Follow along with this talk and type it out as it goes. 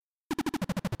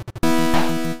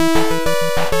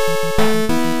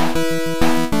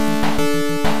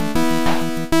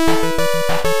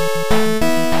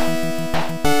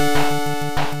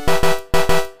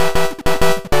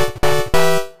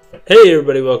Hey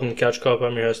everybody, welcome to Couch Co-op.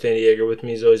 I'm your host, Andy Yeager. With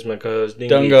me as always, my co-host,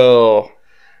 Dingy. Dungo.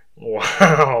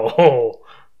 Wow.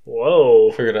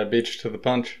 Whoa. Figured I beat you to the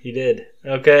punch. You did.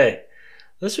 Okay.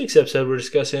 This week's episode, we're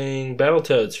discussing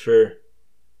Battletoads for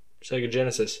Sega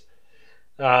Genesis.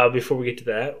 Before we get to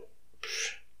that,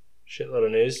 shitload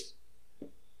of news.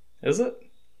 Is it?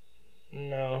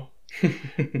 No.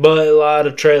 But a lot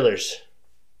of trailers.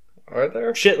 Are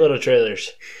there? Shitload of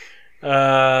trailers.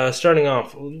 Starting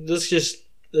off, let's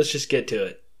just get to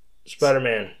it.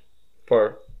 Spider-Man.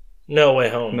 Far. No Way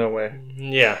Home. No way.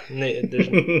 Yeah.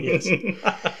 Yes.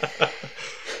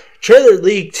 Trailer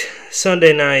leaked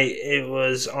Sunday night. It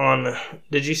was on...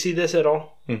 Did you see this at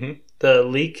all? Mm-hmm. The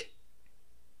leak?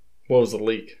 What was the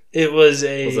leak? It was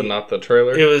Was it not the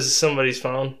trailer? It was somebody's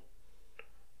phone.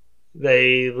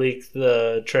 They leaked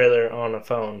the trailer on a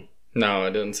phone. No, I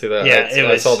didn't see that. Yeah,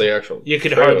 I saw the actual You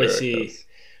could trailer, hardly see...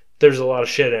 There's a lot of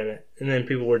shit in it. And then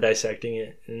people were dissecting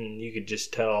it. And you could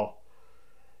just tell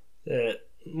that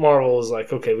Marvel was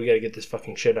like, okay, we got to get this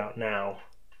fucking shit out now.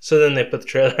 So then they put the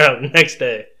trailer out the next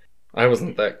day. I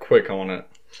wasn't that quick on it.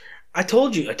 I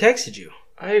told you. I texted you.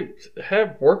 I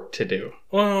have work to do.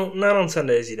 Well, not on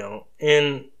Sundays, you don't.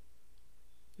 And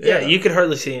yeah, you could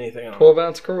hardly see anything on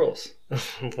 12-ounce girls.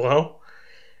 it. Well,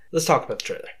 let's talk about the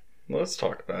trailer. Let's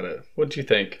talk about it. What'd you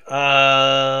think?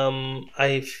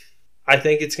 I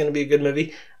think it's going to be a good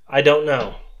movie. I don't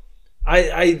know.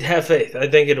 I have faith. I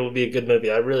think it will be a good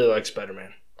movie. I really like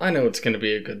Spider-Man. I know it's going to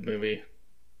be a good movie,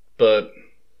 but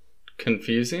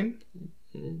confusing?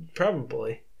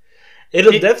 Probably.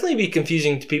 It'll definitely be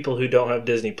confusing to people who don't have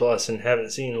Disney Plus and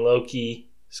haven't seen Loki,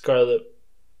 Scarlet,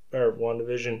 or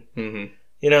WandaVision. Mm-hmm.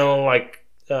 You know, like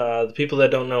the people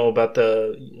that don't know about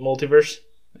the multiverse.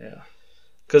 Yeah.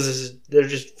 Because they're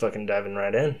just fucking diving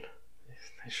right in.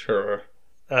 They sure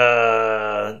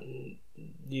are.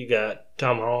 You got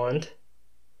Tom Holland.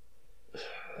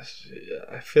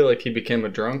 I feel like he became a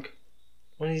drunk.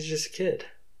 Well, he's just a kid.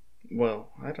 Well,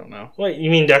 I don't know. Wait,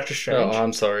 you mean Doctor Strange? Oh,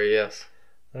 I'm sorry, yes.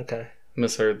 Okay.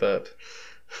 Misheard that.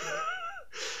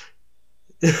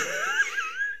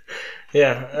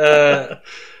 Yeah.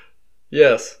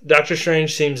 Yes. Doctor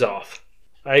Strange seems off.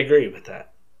 I agree with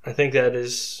that. I think that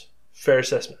is fair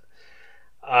assessment.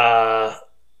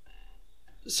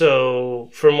 So,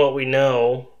 from what we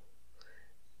know,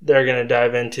 they're going to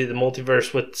dive into the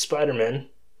multiverse with Spider-Man.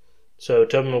 So,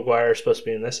 Tobey Maguire is supposed to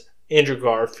be in this. Andrew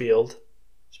Garfield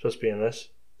is supposed to be in this.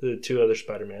 The two other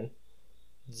Spider-Man.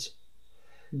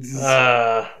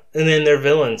 And then they're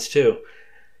villains, too.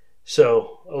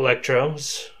 So,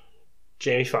 Electro's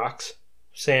Jamie Foxx.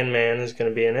 Sandman is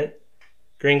going to be in it.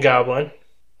 Green Goblin.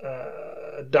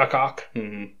 Doc Ock.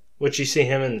 Mm-hmm. Which you see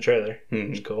him in the trailer.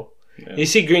 Mm-hmm. It's cool. Yeah. You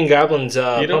see Green Goblin's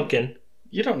pumpkin.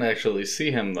 You don't actually see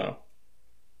him, though.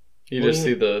 You just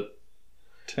see the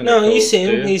tentacles. No, you see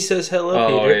him. He says, hello,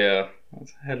 Peter. Oh, yeah.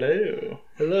 Hello.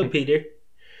 Hello, Peter.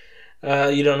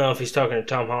 You don't know if he's talking to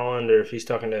Tom Holland or if he's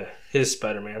talking to his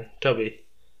Spider-Man, Tobey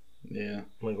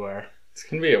Maguire. It's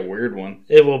going to be a weird one.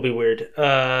 It will be weird.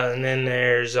 And then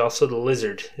there's also the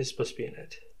Lizard. He's supposed to be in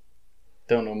it.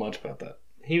 Don't know much about that.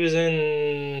 He was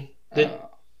in the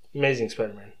Amazing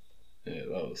Spider-Man. Yeah,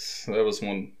 that was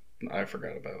one I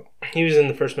forgot about. He was in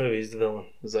the first movie. He's the villain.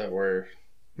 Is that where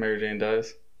Mary Jane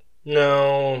dies?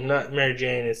 No, not Mary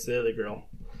Jane. It's the other girl.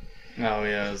 Oh,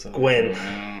 yeah.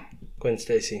 Gwen. Gwen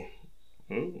Stacy.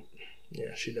 Ooh.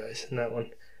 Yeah, she dies in that one.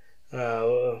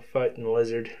 Fighting the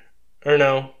Lizard. Or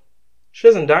no. She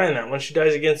doesn't die in that one. She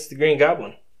dies against the Green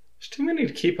Goblin. There's too many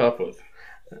to keep up with.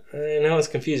 I know it's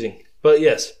confusing. But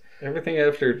yes. Everything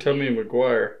after Tobey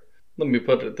Maguire, let me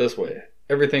put it this way.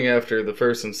 Everything after the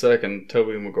first and second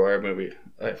Tobey Maguire movie,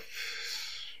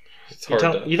 it's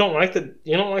hard You don't like the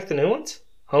new ones?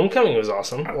 Homecoming was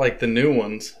awesome. I like the new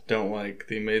ones. Don't like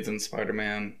the Amazing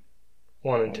Spider-Man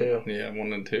 1 and 2. Yeah,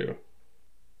 1 and 2.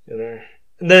 Yeah,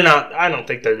 they're not. I don't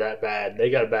think they're that bad. They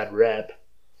got a bad rep.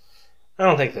 I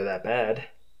don't think they're that bad.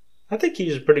 I think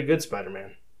he's a pretty good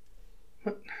Spider-Man.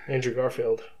 What? Andrew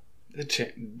Garfield.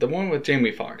 The one with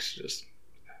Jamie Foxx,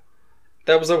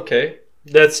 that was okay.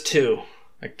 That's 2.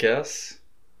 I guess.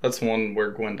 That's one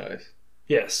where Gwen dies.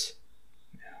 Yes.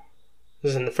 Yeah.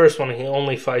 Because in the first one, he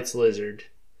only fights Lizard.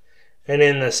 And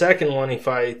in the second one, he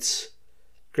fights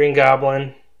Green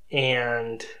Goblin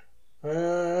and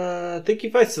I think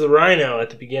he fights the Rhino at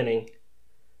the beginning.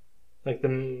 Like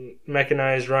the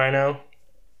mechanized Rhino.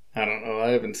 I don't know. I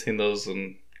haven't seen those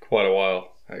in quite a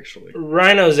while, actually.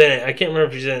 Rhino's in it. I can't remember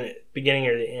if he's in it beginning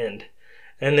or the end.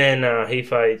 And then he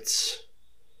fights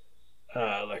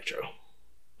Electro.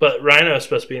 But Rhino is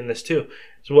supposed to be in this too,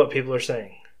 is what people are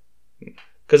saying.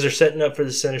 Because they're setting up for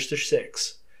the Sinister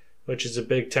Six, which is a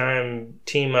big time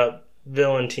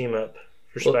villain team up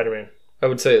for Spider-Man. I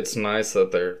would say it's nice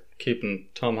that they're keeping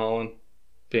Tom Holland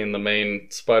being the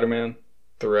main Spider-Man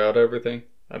throughout everything.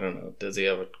 I don't know. Does he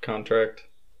have a contract?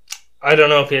 I don't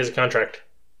know if he has a contract,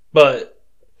 but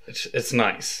it's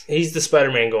nice. He's the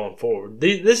Spider-Man going forward.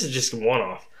 This is just a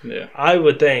one-off. Yeah. I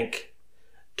would think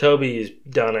Tobey is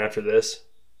done after this.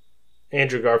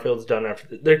 Andrew Garfield's done after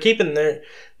this. They're keeping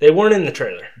they weren't in the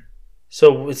trailer,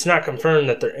 so it's not confirmed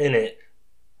that they're in it.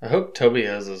 I hope Tobey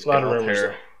has his goth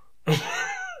hair.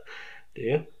 Do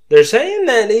you? They're saying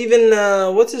that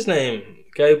even what's his name?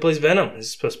 The guy who plays Venom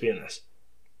is supposed to be in this.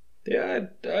 Yeah,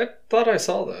 I thought I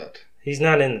saw that. He's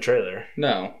not in the trailer.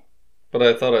 No, but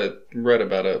I thought I read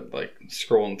about it, like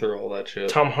scrolling through all that shit.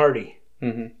 Tom Hardy.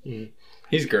 Mm-hmm.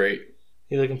 He's great.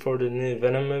 You looking forward to the new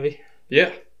Venom movie?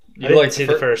 Yeah. I didn't see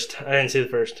the first.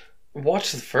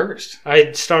 Watch the first.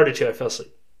 I started to. I fell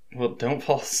asleep. Well, don't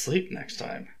fall asleep next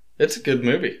time. It's a good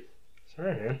movie.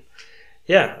 Sorry, man.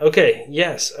 Yeah. Okay.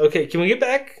 Yes. Okay. Can we get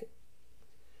back?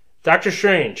 Doctor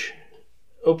Strange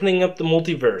opening up the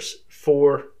multiverse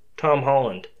for Tom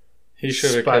Holland. He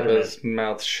should have kept his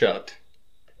mouth shut.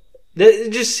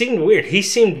 It just seemed weird. He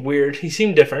seemed weird. He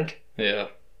seemed different. Yeah.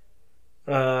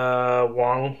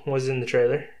 Wong was in the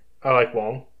trailer. I like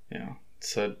Wong. Yeah.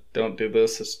 Said, don't do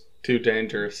this. It's too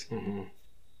dangerous. Mm-hmm.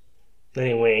 Then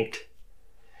he winked.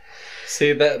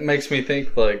 See, that makes me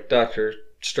think like Doctor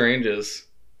Strange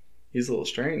he's a little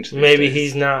strange. Maybe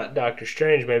he's not Doctor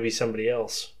Strange. Maybe somebody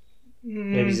else.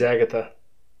 Maybe he's Agatha.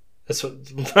 That's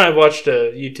what I watched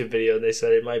a YouTube video. They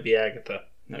said it might be Agatha.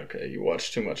 Okay, you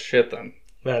watch too much shit then.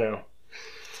 I know.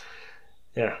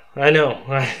 Yeah, I know.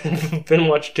 I've been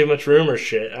watching too much rumor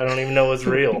shit. I don't even know what's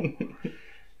real.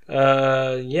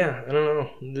 Yeah, I don't know.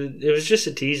 It was just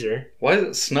a teaser. Why is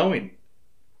it snowing?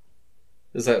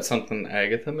 Is that something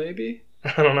Agatha maybe?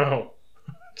 I don't know.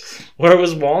 Where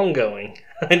was Wong going?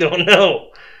 I don't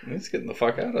know. He's getting the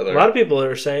fuck out of there. A lot of people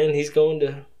are saying he's going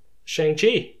to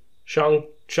Shang-Chi. Shang-Chi.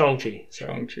 Sorry.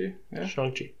 Shang-Chi? Yeah.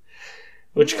 Shang-Chi.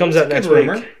 Which comes out next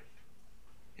week.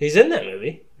 He's in that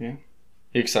movie. Yeah.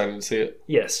 You excited to see it?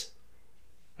 Yes.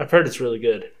 I've heard it's really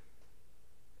good.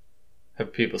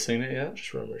 Have people seen it yet?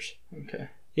 Just rumors. Okay.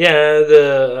 Yeah,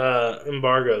 the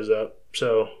embargo's up,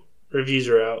 so reviews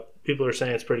are out. People are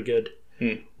saying it's pretty good.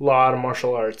 A lot of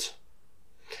martial arts.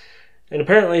 And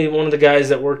apparently one of the guys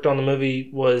that worked on the movie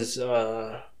was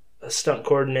a stunt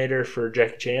coordinator for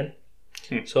Jackie Chan.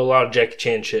 So a lot of Jackie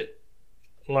Chan shit.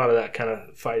 A lot of that kind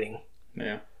of fighting.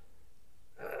 Yeah.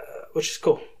 Which is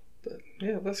cool. But,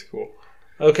 yeah, that's cool.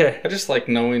 Okay. I just like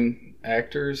knowing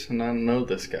actors, and I don't know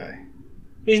this guy.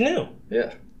 He's new.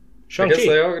 Yeah. Shang-Chi. I guess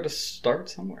they all got to start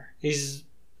somewhere. He's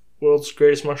world's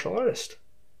greatest martial artist.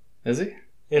 Is he?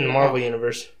 In the Marvel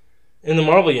Universe. In the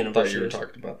Marvel I Universe. thought you were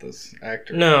talking about this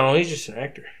actor. No, he's just an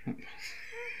actor.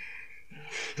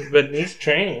 But he's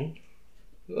training.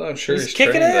 Well, I'm sure he's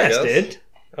kicking trained, ass, dude.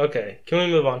 Okay, can we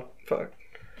move on? Fuck.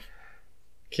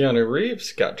 Keanu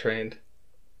Reeves got trained.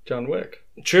 John Wick.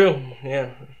 True,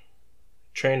 yeah.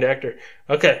 Trained actor.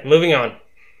 Okay, moving on.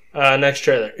 Next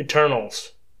trailer,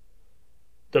 Eternals.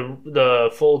 The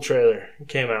full trailer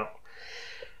came out.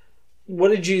 What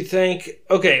did you think?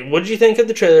 Okay, what did you think of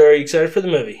the trailer? Are you excited for the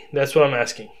movie? That's what I'm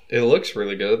asking. It looks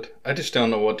really good. I just don't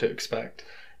know what to expect.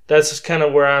 That's kind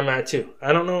of where I'm at too.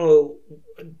 I don't know.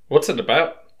 What's it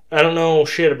about? I don't know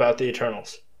shit about the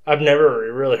Eternals. I've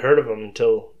never really heard of them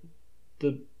until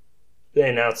they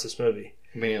announced this movie.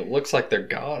 I mean, it looks like they're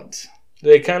gods.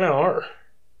 They kind of are.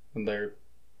 And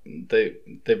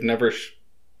they've never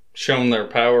shown their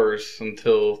powers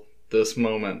until this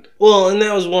moment. Well, and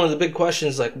that was one of the big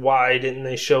questions, like, why didn't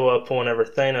they show up whenever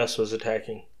Thanos was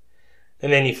attacking?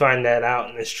 And then you find that out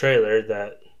in this trailer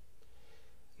that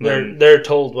they're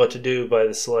told what to do by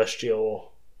the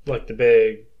Celestial, like the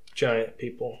big, giant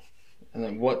people. And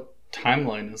then what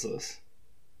timeline is this?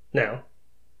 Now.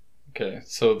 Okay,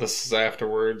 so this is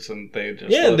afterwards, and they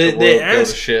just let the world go to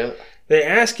shit. They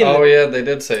ask in yeah, they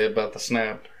did say about the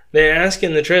snap. They ask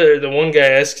in the trailer, the one guy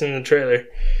asks in the trailer,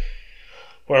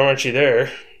 why weren't you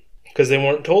there? Because they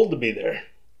weren't told to be there.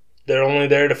 They're only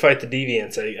there to fight the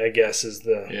deviants, I guess, is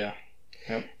the... Yeah.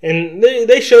 Yep. And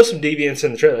they show some deviants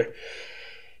in the trailer.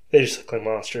 They just look like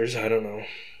monsters, I don't know.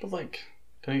 But, like,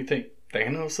 don't you think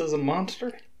Thanos is a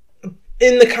monster?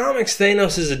 In the comics,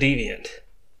 Thanos is a deviant.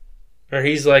 Or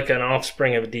he's like an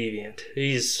offspring of a deviant.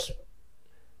 He's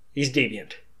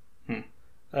deviant.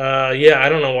 Yeah, I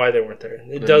don't know why they weren't there.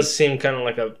 It does seem kind of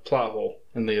like a plot hole.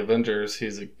 In the Avengers,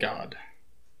 he's a god.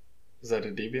 Is that a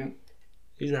deviant?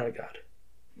 He's not a god.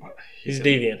 He's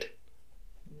deviant.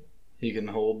 He can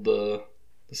hold the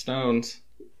stones.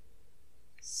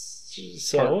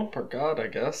 So? Part God, I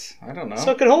guess. I don't know.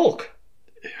 So could Hulk.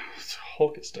 Yeah,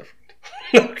 Hulk is different.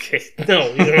 Okay,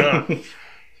 no, he's not.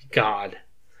 God.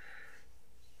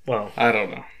 Well, I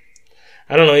don't know.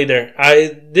 I don't know either.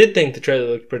 I did think the trailer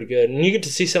looked pretty good. And you get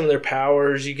to see some of their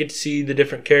powers. You get to see the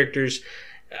different characters.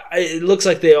 It looks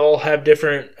like they all have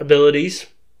different abilities,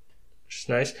 which is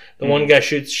nice. The one guy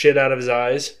shoots shit out of his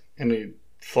eyes. And he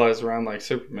flies around like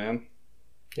Superman.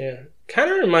 Yeah.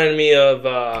 Kind of reminded me of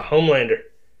Homelander.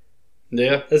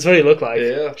 Yeah. That's what he looked like.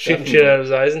 Yeah. Shooting shit out of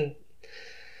his eyes. And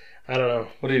I don't know.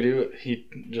 What did he do? He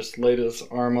just laid his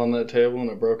arm on that table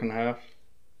and it broke in half?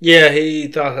 Yeah, he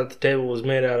thought that the table was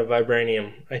made out of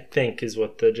vibranium, I think is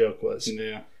what the joke was.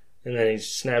 Yeah. And then he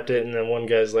snapped it, and then one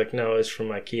guy's like, no, it's from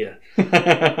IKEA.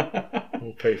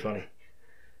 Pretty funny.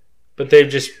 But they've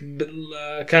just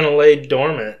kind of laid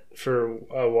dormant for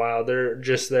a while. They're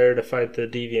just there to fight the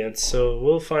deviants. So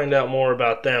we'll find out more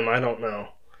about them. I don't know.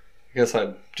 I guess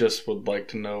I just would like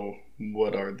to know,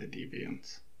 what are the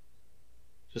deviants?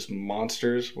 Just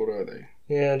monsters? What are they?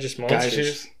 Yeah, just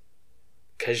monsters. Kaijus?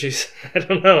 Kaijus? I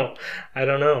don't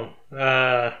know.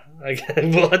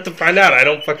 We'll have to find out. I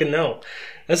don't fucking know.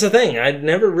 That's the thing. I'd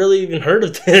never really even heard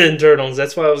of the Turtles.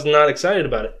 That's why I was not excited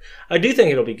about it. I do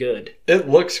think it'll be good. It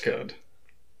looks good.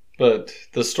 But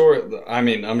the story, I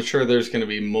mean, I'm sure there's going to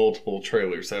be multiple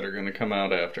trailers that are going to come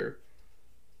out after.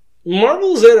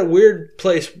 Marvel's at a weird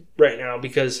place right now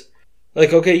because,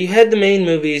 like, okay, you had the main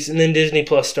movies and then Disney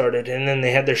Plus started and then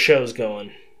they had their shows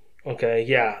going. Okay,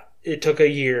 yeah. It took a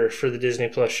year for the Disney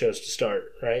Plus shows to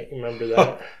start, right? You remember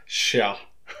that?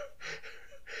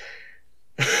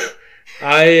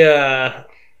 Yeah.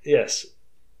 Yes.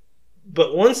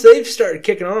 But once they've started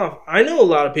kicking off, I know a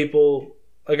lot of people,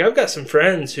 like I've got some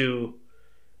friends who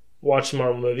watch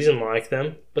Marvel movies and like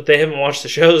them, but they haven't watched the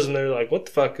shows and they're like, what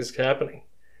the fuck is happening?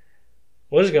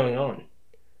 What is going on?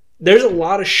 There's a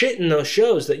lot of shit in those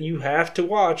shows that you have to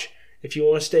watch if you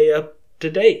want to stay up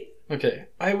to date. Okay,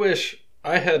 I wish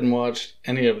I hadn't watched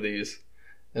any of these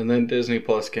and then Disney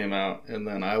Plus came out and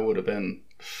then I would have been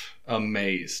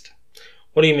amazed.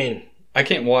 What do you mean? I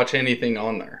can't watch anything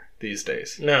on there these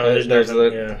days. No, there's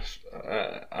nothing.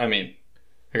 Yeah. I mean,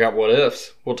 I got What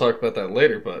Ifs. We'll talk about that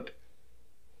later, but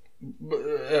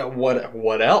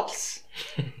what else?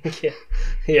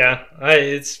 Yeah.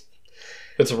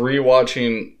 It's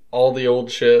rewatching all the old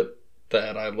shit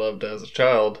that I loved as a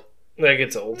child. That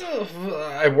gets old.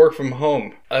 I work from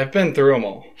home. I've been through them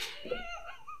all.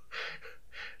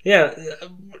 Yeah,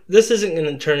 this isn't going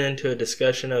to turn into a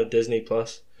discussion of Disney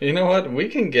Plus. You know what? We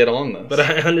can get on this. But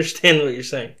I understand what you're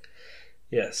saying.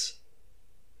 Yes.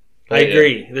 I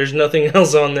agree. There's nothing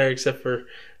else on there except for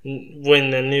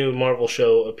when the new Marvel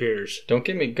show appears. Don't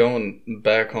get me going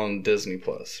back on Disney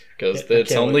Plus because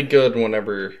it's only good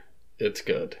whenever it's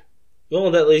good.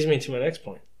 Well, that leads me to my next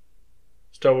point.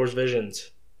 Star Wars Visions.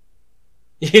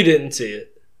 You didn't see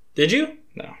it. Did you?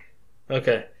 No.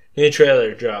 Okay. New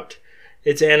trailer dropped.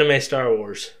 It's anime Star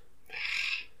Wars.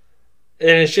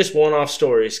 And it's just one-off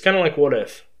stories. Kind of like What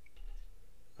If.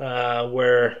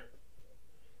 Where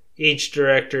each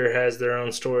director has their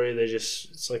own story.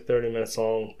 It's like 30 minutes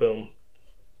long. Boom.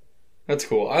 That's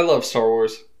cool. I love Star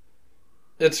Wars.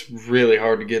 It's really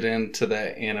hard to get into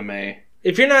that anime.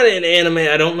 If you're not in anime,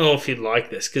 I don't know if you'd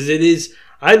like this. Because it is...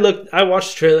 I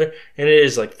watched the trailer, and it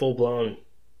is like full-blown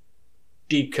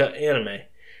deep-cut anime.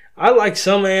 I like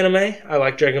some anime. I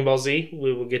like Dragon Ball Z.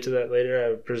 We will get to that later,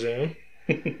 I presume.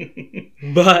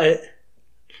 But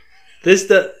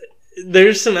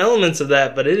there's some elements of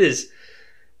that, but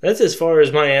that's as far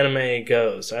as my anime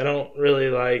goes. I don't really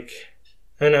like...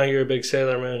 I know you're a big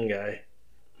Sailor Moon guy.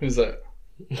 Who's that?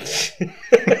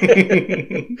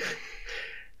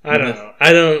 I don't know.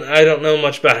 I don't know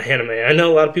much about anime. I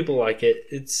know a lot of people like it.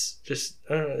 It's just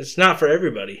it's not for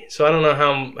everybody. So I don't know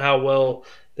how well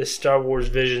this Star Wars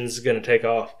Visions is going to take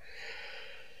off.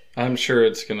 I'm sure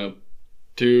it's going to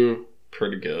do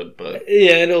pretty good, but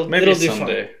yeah, it'll do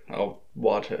someday fine. I'll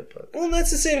watch it. But well, that's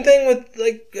the same thing with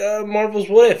like Marvel's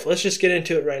What If. Let's just get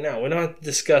into it right now. We don't have to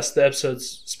discuss the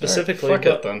episodes specifically. Right,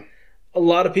 fuck it then. A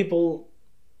lot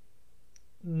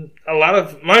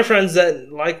of my friends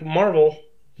that like Marvel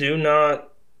do not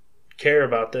care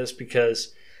about this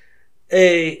because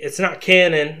it's not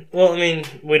canon. Well, I mean,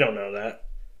 we don't know that.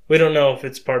 We don't know if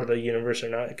it's part of the universe or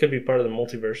not. It could be part of the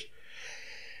multiverse.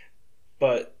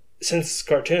 But since it's a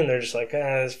cartoon, they're just like,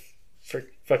 it's for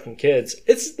fucking kids.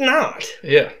 It's not.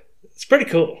 Yeah. It's pretty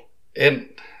cool. And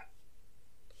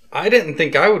I didn't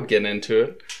think I would get into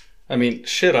it. I mean,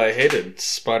 shit, I hated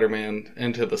Spider-Man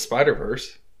Into the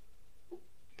Spider-Verse.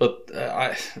 But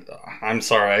I'm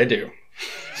sorry, I do.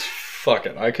 Fuck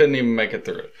it. I couldn't even make it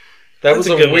through it. That That's was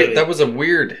a a good weird. movie. That was a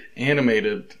weird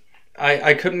animated.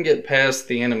 I couldn't get past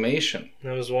the animation.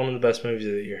 That was one of the best movies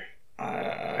of the year.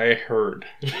 I heard,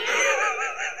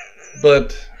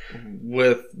 but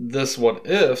with this What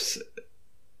Ifs,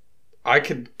 I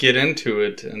could get into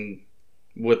it and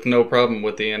with no problem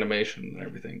with the animation and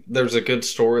everything. There's a good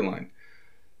storyline.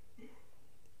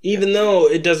 Even though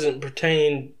it doesn't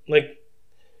pertain, like...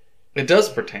 It does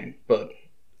pertain, but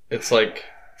it's like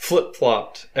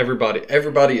flip-flopped.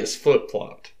 Everybody is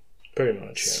flip-flopped. Pretty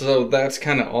much, yeah. So that's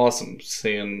kind of awesome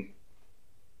seeing...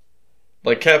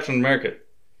 Like Captain America.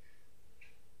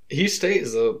 He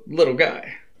stays a little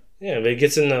guy. Yeah, but he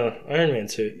gets in the Iron Man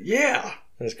suit. Yeah.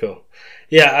 That's cool.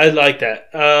 Yeah, I like that.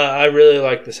 I really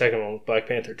like the second one with Black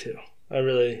Panther too.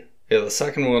 Yeah, the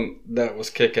second one, that was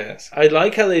kick-ass. I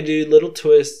like how they do little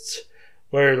twists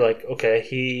where, like, okay,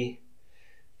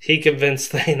 he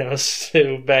convinced Thanos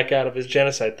to back out of his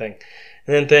genocide thing.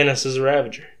 And then Thanos is a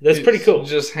Ravager. That's pretty cool.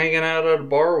 Just hanging out at a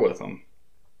bar with him.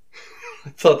 I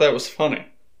thought that was funny.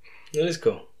 It is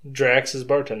cool. Drax is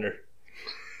bartender.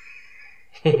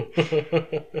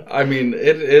 I mean,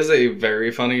 it is a very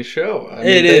funny show. I mean,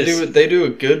 It is. They do a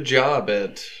good job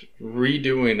at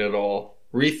redoing it all,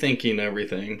 rethinking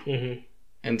everything, Mm-hmm.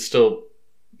 and still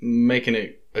making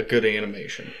it a good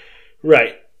animation.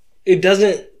 Right. It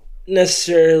doesn't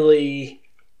necessarily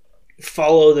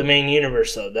follow the main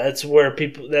universe though. That's where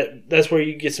that's where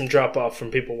you get some drop off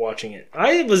from people watching it.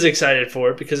 I was excited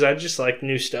for it because I just like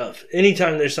new stuff.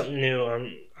 Anytime there's something new,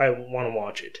 I want to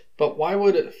watch it. But why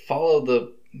would it follow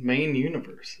the main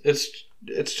universe?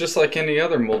 It's just like any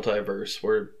other multiverse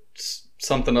where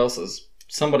something else is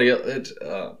somebody else.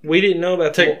 We didn't know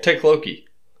about Take Loki.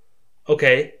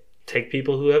 Okay, take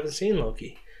people who haven't seen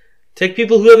Loki. Take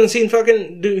people who haven't seen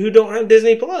who don't have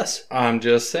Disney Plus. I'm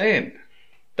just saying.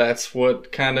 That's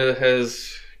what kind of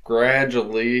has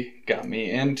gradually got me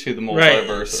into the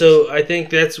multiverse. Right. So I think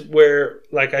that's where,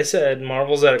 like I said,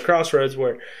 Marvel's at a crossroads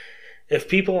where if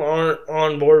people aren't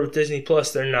on board with Disney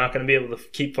Plus, they're not going to be able to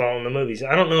keep following the movies.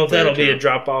 I don't know if that'll be a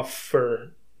drop off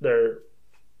for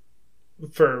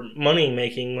money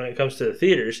making when it comes to the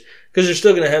theaters, because they're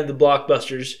still going to have the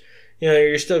blockbusters. You know,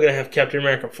 you're still going to have Captain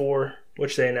America 4,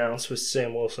 which they announced with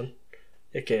Sam Wilson,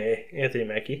 aka Anthony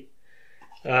Mackie.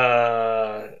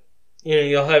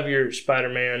 You'll have your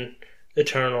Spider-Man,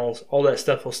 Eternals, all that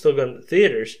stuff will still go to the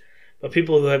theaters, but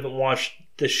people who haven't watched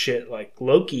this shit like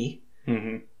Loki,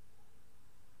 mm-hmm.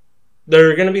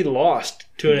 they're going to be lost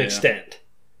to an extent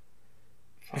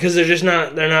because they're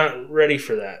not ready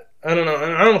for that. I don't know.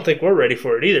 I don't think we're ready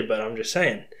for it either, but I'm just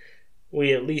saying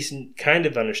we at least kind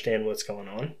of understand what's going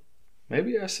on.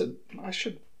 Maybe I should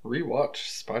rewatch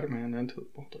Spider-Man Into the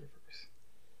Multiverse.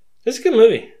 It's a good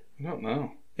movie. I don't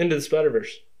know. Into the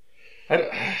Spider-Verse.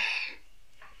 I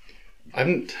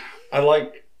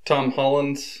like Tom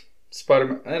Holland's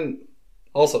Spider-Man and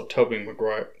also Tobey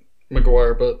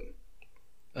Maguire, but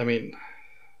I mean,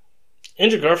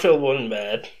 Andrew Garfield wasn't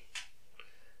bad.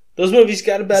 Those movies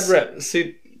got a bad rep.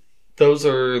 See, those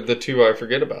are the two I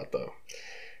forget about, though.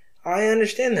 I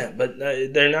understand that, but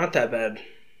they're not that bad.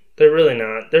 They're really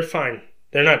not. They're fine.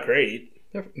 They're not great.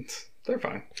 They're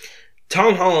fine.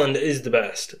 Tom Holland is the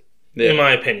best, in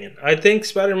my opinion. I think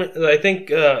Spider-Man...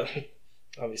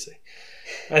 obviously.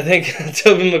 I think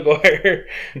Tobey Maguire...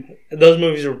 those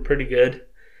movies were pretty good,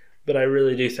 but I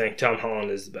really do think Tom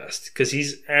Holland is the best, because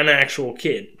he's an actual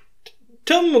kid.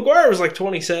 Tobey Maguire was like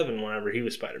 27 whenever he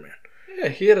was Spider-Man. Yeah,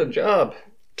 he had a job.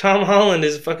 Tom Holland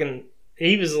is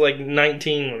he was like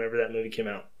 19 whenever that movie came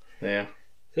out. Yeah.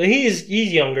 So he's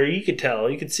younger. You could tell.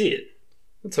 You could see it.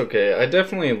 It's okay. I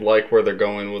definitely like where they're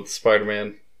going with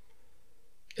Spider-Man.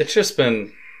 It's just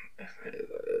been...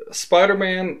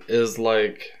 Spider-Man is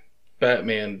like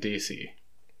Batman DC.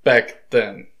 Back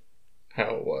then,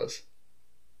 how it was.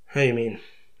 How do you mean?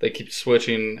 They keep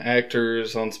switching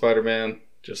actors on Spider-Man,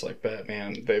 just like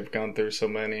Batman. They've gone through so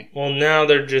many. Well, now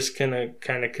they're just going to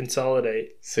kind of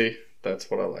consolidate. See, that's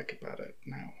what I like about it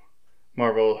now.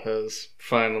 Marvel has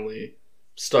finally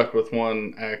stuck with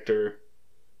one actor,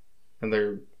 and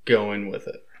they're going with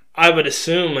it. I would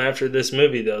assume after this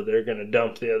movie, though, they're going to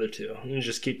dump the other two and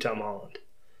just keep Tom Holland.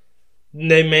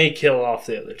 They may kill off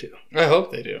the other two. I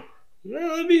hope they do. Well,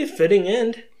 that'd be a fitting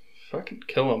end. Fucking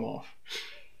kill them off.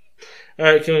 All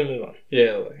right, can we move on?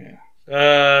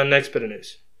 Yeah. Next bit of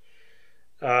news.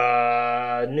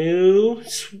 New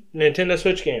Nintendo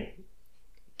Switch game.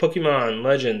 Pokemon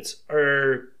Legends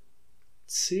Arceus?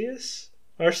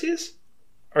 Arceus?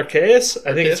 I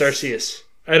think it's Arceus.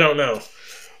 I don't know.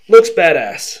 Looks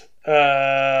badass.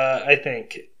 I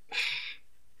think.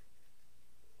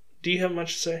 Do you have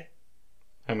much to say?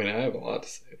 I mean, I have a lot to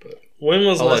say, but... When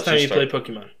was the last time you played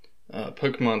Pokemon?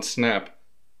 Pokemon Snap.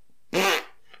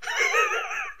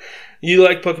 You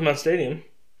like Pokemon Stadium.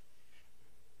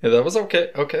 Yeah, that was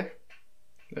okay. Okay.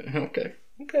 Okay.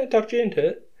 Okay, I talked you into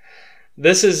it.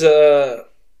 This is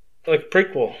like a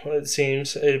prequel, it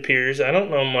seems. It appears. I don't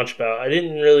know much about it. I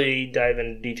didn't really dive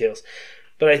into details.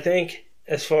 But I think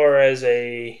as far as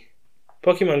a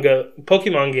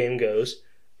Pokemon game goes,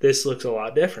 this looks a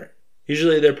lot different.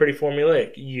 Usually they're pretty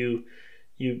formulaic. You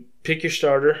pick your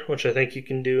starter, which I think you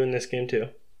can do in this game too.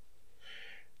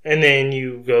 And then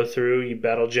you go through, you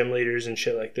battle gym leaders and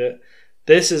shit like that.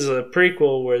 This is a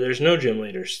prequel where there's no gym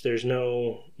leaders.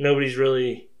 Nobody's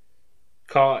really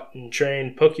caught and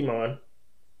trained Pokemon.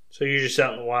 So you're just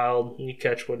out in the wild and you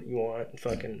catch what you want and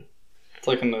fucking... It's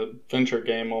like an adventure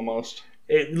game almost.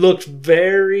 It looks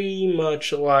very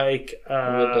much like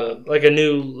a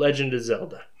new Legend of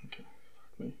Zelda. Okay.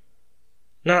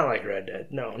 Not like Red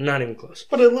Dead. No, not even close.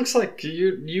 But it looks like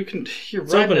you're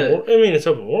It's riding it's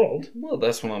open world. Well,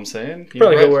 that's what I'm saying. You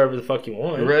probably go wherever the fuck you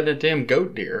want. You're riding a damn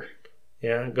goat deer.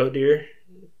 Yeah, goat deer.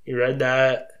 You ride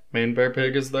that. Main bear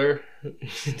pig is there.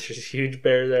 There's a huge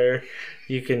bear there.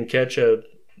 You can catch a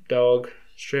dog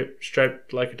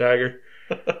striped like a tiger.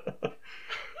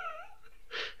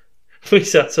 We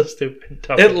sound so stupid.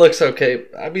 It looks okay.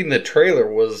 I mean, the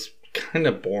trailer was kind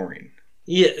of boring.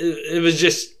 Yeah, it was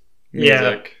just...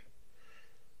 Music.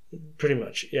 Yeah. Pretty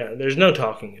much, yeah. There's no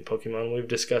talking in Pokemon. We've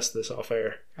discussed this off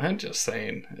air. I'm just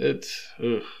saying. It's...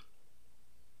 Ugh.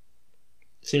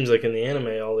 Seems like in the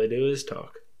anime, all they do is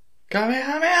talk.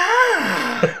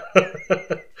 Kamehameha!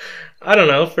 I don't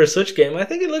know. For a Switch game, I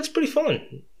think it looks pretty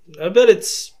fun. I bet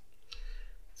it's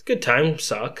a good time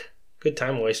suck. Good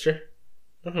time waster.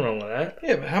 Nothing wrong with that.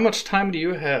 Yeah, but how much time do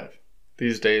you have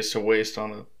these days to waste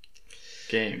on a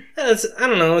game? I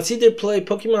don't know. It's either play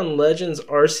Pokemon Legends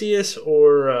Arceus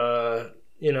or,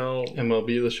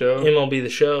 MLB The Show? MLB The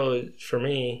Show for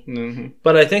me. Mm-hmm.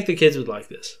 But I think the kids would like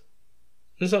this.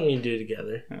 It's something you do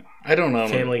together. Yeah. I don't know.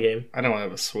 Family game. I don't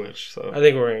have a Switch, so... I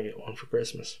think we're going to get one for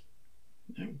Christmas.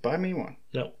 Yeah, buy me one.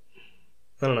 No.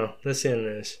 I don't know. That's the end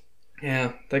of this.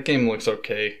 Yeah, that game looks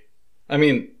okay. I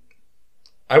mean,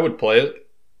 I would play it.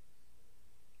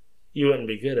 You wouldn't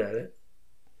be good at it.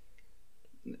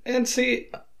 And see...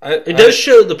 It does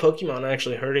show the Pokemon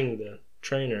actually hurting the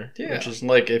trainer. Yeah, which is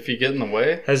like if you get in the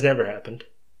way... Has never happened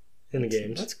in the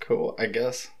games. That's cool, I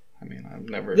guess. I mean, I've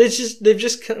never... They've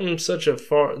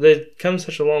come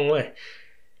such a long way.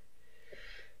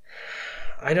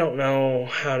 I don't know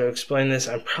how to explain this.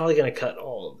 I'm probably going to cut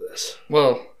all of this.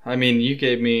 Well, I mean, you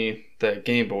gave me that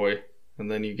Game Boy,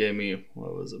 and then you gave me,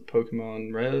 what was it,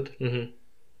 Pokemon Red? Mm-hmm.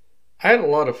 I had a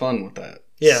lot of fun with that.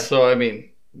 Yeah. So, I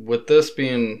mean, with this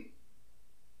being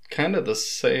kind of the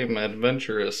same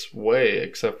adventurous way,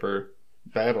 except for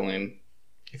battling.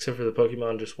 Except for the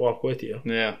Pokemon just walk with you.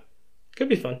 Yeah. Could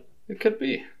be fun. It could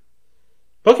be.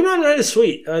 Pokemon Red is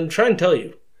sweet. I'm trying to tell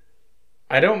you.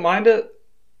 I don't mind it.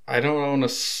 I don't own a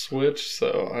Switch,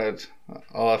 so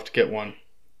I'll have to get one.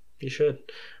 You should.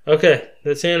 Okay,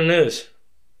 that's the end of news.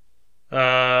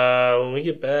 When we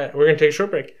get back, we're going to take a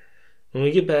short break. When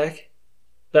we get back,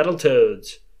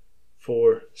 Battletoads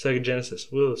for Sega Genesis.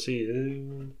 We'll see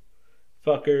you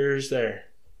fuckers there.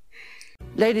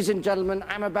 Ladies and gentlemen,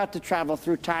 I'm about to travel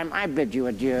through time. I bid you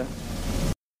adieu.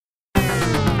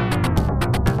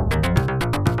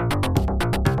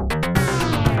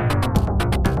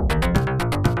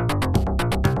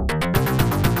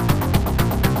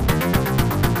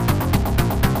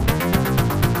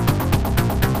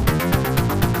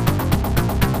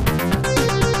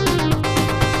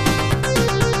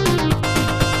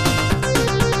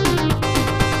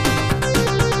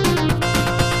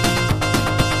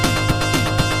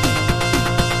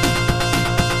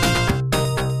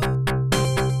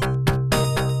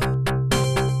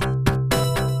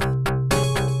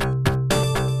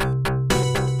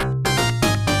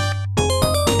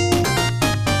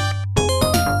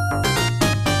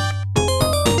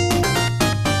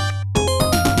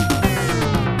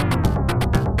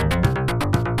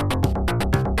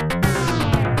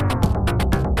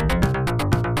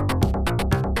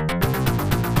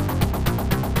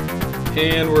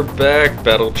 And we're back,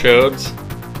 Battletoads.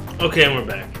 Okay, and we're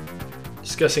back.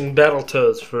 Discussing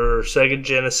Battletoads for Sega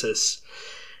Genesis.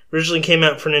 Originally came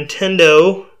out for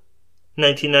Nintendo,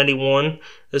 1991.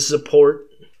 This is a port.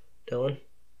 Dylan?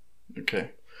 Okay.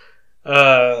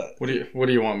 What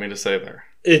do you want me to say there?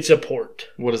 It's a port.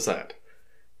 What is that?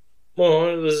 Well,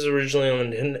 it was originally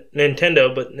on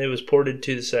Nintendo, but it was ported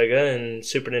to the Sega and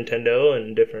Super Nintendo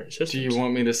and different systems. Do you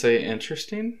want me to say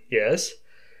interesting? Yes.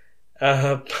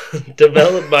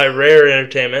 Developed by Rare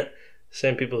Entertainment,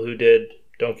 same people who did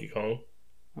Donkey Kong.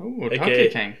 Oh, Donkey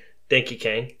Kong. Donkey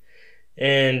Kong.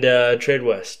 And Trade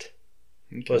West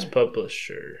was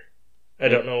publisher. I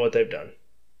don't know what they've done.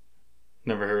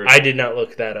 Never heard. I did not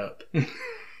look that up.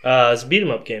 It's a beat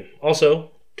 'em up game.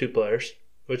 Also, 2 players,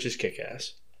 which is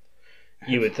kick-ass.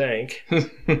 You would think.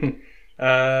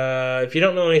 If you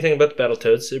don't know anything about the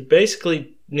Battletoads, they're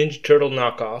basically Ninja Turtle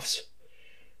knockoffs.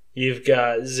 You've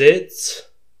got Zitz,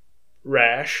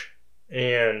 Rash,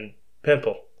 and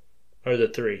Pimple are the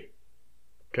 3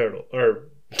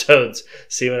 toads.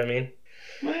 See what I mean?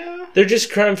 Well, they're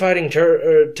just crime-fighting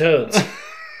toads.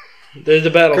 They're the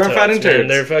Battletoads. Crime-fighting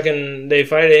toads. They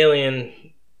fight aliens.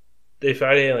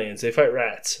 They fight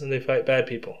rats. And they fight bad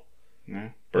people. Yeah,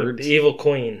 birds. The evil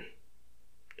queen.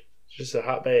 Just a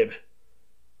hot babe.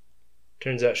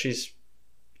 Turns out she's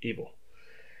evil.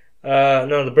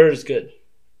 No, the bird is good.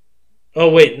 Oh,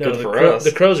 wait, no.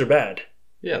 The crows are bad.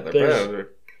 Yeah, they're bad. They're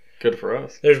good for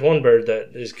us. There's one bird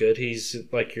that is good. He's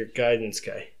like your guidance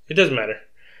guy. It doesn't matter.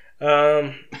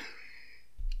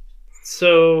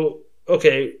 So,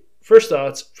 okay. First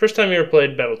thoughts. First time you ever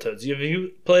played Battletoads. Have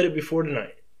you played it before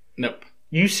tonight? Nope.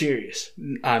 You serious?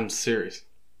 I'm serious.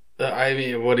 I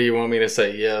mean, what do you want me to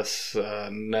say? Yes,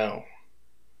 no.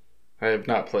 I have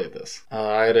not played this.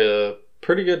 I had a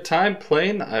pretty good time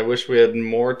playing. I wish we had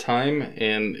more time,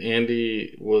 and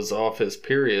Andy was off his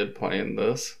period playing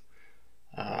this.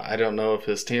 I don't know if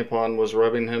his tampon was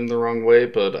rubbing him the wrong way,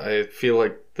 but I feel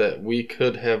like that we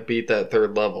could have beat that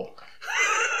 3rd level.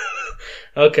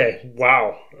 Okay,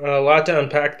 wow. A lot to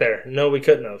unpack there. No, we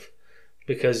couldn't have.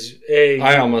 Because,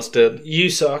 I almost did. You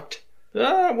sucked.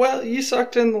 Well, you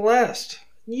sucked in the last.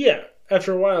 Yeah.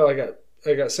 After a while,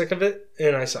 I got sick of it,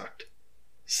 and I sucked.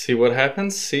 See what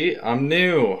happens? See, I'm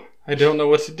new. I don't know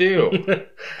what to do.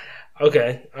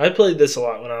 Okay, I played this a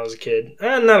lot when I was a kid.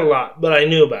 Not a lot, but I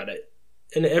knew about it.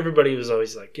 And everybody was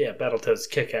always like, yeah, Battletoads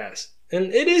kick-ass.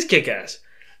 And it is kick-ass.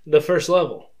 The first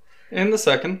level. And the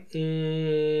second.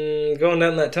 Going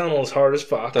down that tunnel is hard as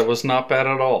fuck. That was not bad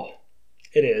at all.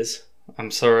 It is.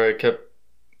 I'm sorry,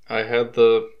 I had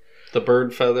the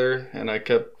bird feather, and I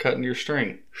kept cutting your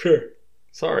string. Sure.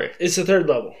 Sorry. It's the 3rd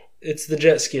level. It's the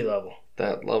jet ski level.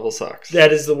 That level sucks.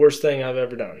 That is the worst thing I've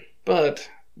ever done. But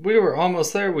we were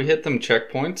almost there. We hit them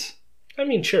checkpoints. I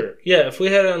mean, sure. Yeah, if we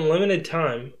had unlimited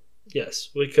time, yes,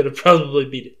 we could have probably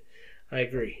beat it. I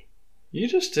agree. You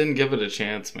just didn't give it a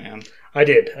chance, man. I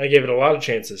did. I gave it a lot of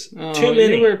chances. Oh, Too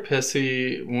many. You were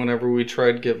pissy whenever we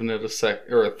tried giving it a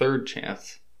 3rd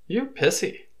chance. You're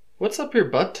pissy. What's up your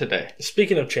butt today?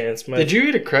 Speaking of chance, did you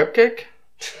eat a crab cake?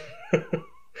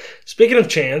 Speaking of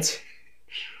chance,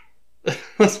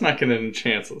 let's not get into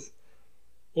chances.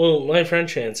 Well, my friend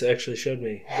Chance actually showed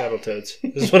me Battletoads.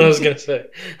 This is what I was going to say.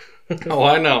 Oh,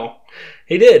 I know.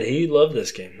 He did. He loved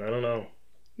this game. I don't know.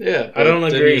 Yeah, I don't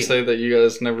agree. Did you say that you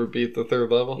guys never beat the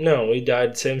 3rd level? No, we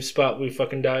died same spot we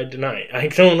fucking died tonight. I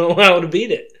don't know how to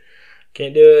beat it.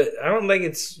 Can't do it. I don't think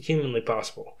it's humanly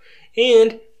possible.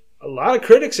 And a lot of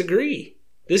critics agree.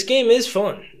 This game is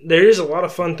fun. There is a lot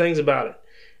of fun things about it.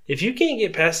 If you can't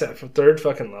get past that 3rd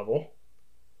fucking level,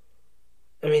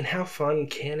 I mean, how fun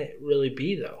can it really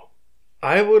be, though?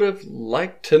 I would have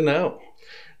liked to know.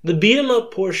 The beat 'em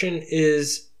up portion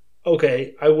is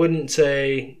okay. I wouldn't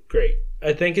say great.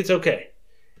 I think it's okay.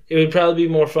 It would probably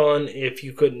be more fun if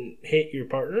you couldn't hit your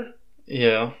partner.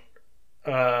 Yeah.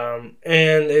 And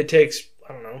it takes,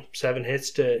 7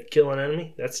 hits to kill an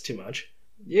enemy. That's too much.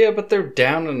 Yeah, but they're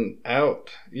down and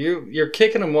out. You're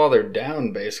kicking them while they're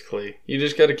down, basically. You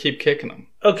just got to keep kicking them.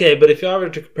 Okay, but if I were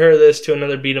to compare this to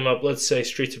another beat 'em up, let's say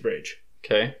Streets of Rage.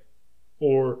 Okay.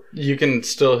 Or you can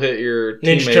still hit your Ninja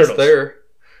teammates Turtles. there.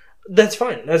 That's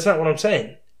fine. That's not what I'm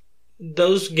saying.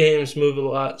 Those games move a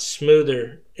lot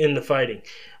smoother in the fighting.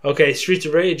 Okay, Streets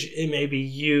of Rage, it may be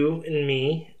you and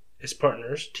me as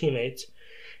partners, teammates,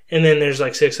 and then there's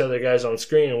like 6 other guys on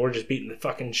screen, and we're just beating the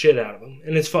fucking shit out of them,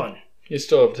 and it's fun. You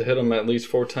still have to hit them at least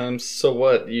 4 times. So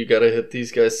what? You got to hit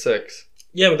these guys 6.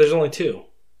 Yeah, but there's only 2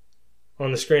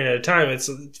 on the screen at a time. It's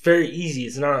very easy.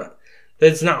 It's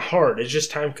not hard. It's just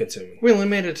time consuming. We only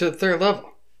made it to the 3rd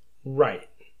level. Right.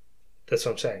 That's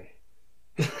what I'm saying.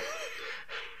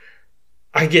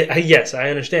 Yes, I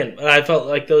understand. But I felt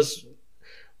like those,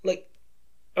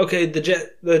 okay,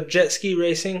 the jet ski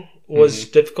racing was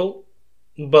difficult,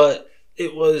 but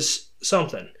it was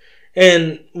something.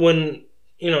 And when,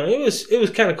 it was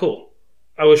kind of cool.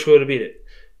 I wish we would have beat it.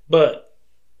 But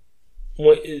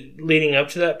leading up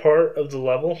to that part of the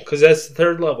level, because that's the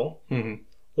 3rd level,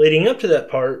 leading up to that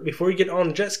part, before you get on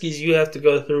the jet skis, you have to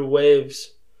go through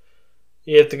waves.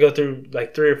 You have to go through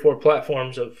like 3 or 4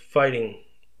 platforms of fighting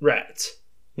rats.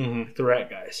 The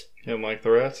rat guys. You don't like the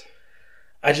rats?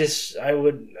 none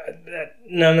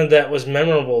of that was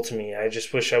memorable to me. I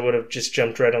just wish I would have just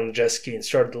jumped right on the jet ski and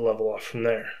started the level off from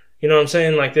there. You know what I'm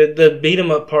saying? Like the beat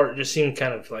 'em up part just seemed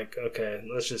kind of like, okay,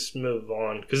 let's just move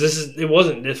on because it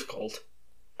wasn't difficult.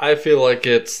 I feel like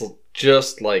it's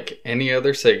just like any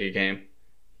other Sega game.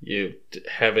 You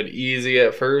have it easy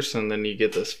at first, and then you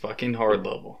get this fucking hard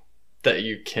level that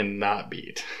you cannot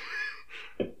beat.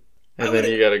 And then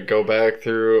you gotta go back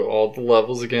through all the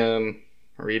levels again,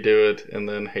 redo it, and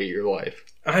then hate your life.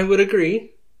 I would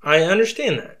agree. I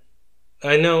understand that.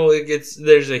 I know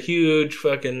there's a huge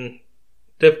fucking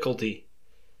difficulty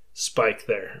spike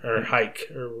there, or hike,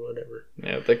 or whatever.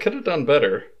 Yeah, they could have done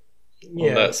better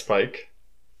on that spike.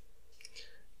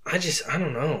 I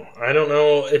don't know. I don't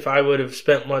know if I would have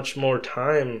spent much more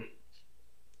time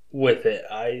with it.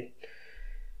 I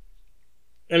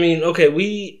mean,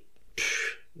 okay,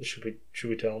 should we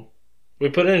tell them? We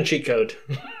put in a cheat code.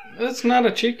 It's not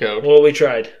a cheat code. Well, we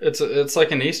tried. It's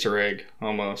like an Easter egg,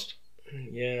 almost.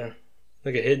 Yeah.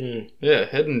 Like a hidden... Yeah,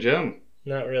 hidden gem.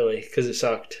 Not really, because it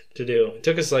sucked to do. It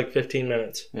took us like 15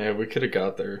 minutes. Yeah, we could have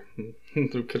got there.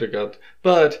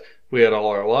 But we had all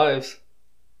our lives.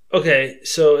 Okay,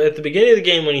 so at the beginning of the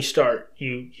game when you start,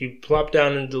 you plop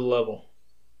down into the level.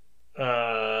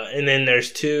 And then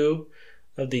there's two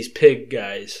of these pig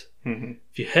guys. Mm-hmm.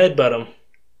 If you headbutt them,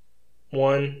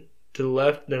 one to the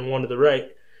left, then one to the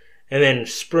right, and then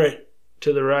sprint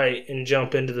to the right and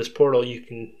jump into this portal, you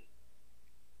can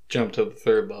jump to the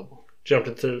third level. Jump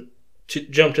to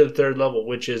the third level,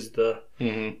 which is the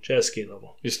jet ski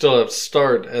level. You still have to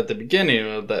start at the beginning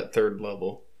of that third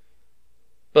level.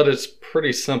 But it's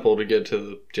pretty simple to get to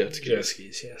the jet skis. Jet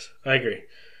skis, yes. I agree.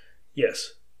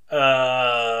 Yes.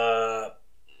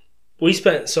 We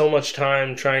spent so much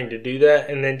time trying to do that,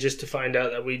 and then just to find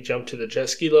out that we jumped to the jet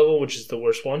ski level, which is the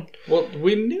worst one. Well,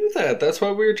 we knew that. That's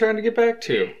what we were trying to get back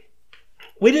to.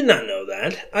 We did not know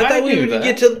that. I thought we would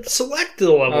get to select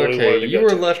the level we wanted to go to. You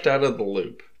were left out of the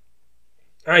loop.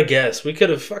 I guess. We could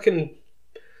have fucking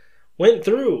went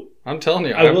through. I'm telling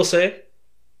you. I will say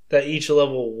that each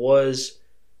level was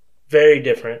very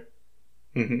different.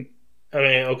 Mm-hmm. I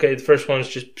mean, okay, the first one is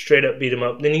just straight up beat 'em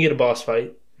up. Then you get a boss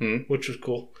fight, which was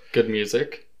cool. Good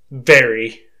music.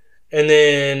 Very. And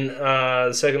then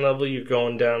the second level, you're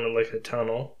going down in like a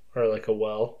tunnel or like a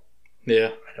well.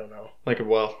 Yeah. I don't know. Like a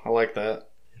well. I like that.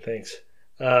 Thanks.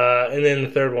 And then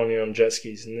the third one, you're on jet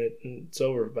skis, and it's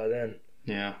over by then.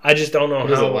 Yeah. I just don't know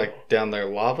how. Is it like down there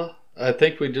lava? I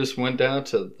think we just went down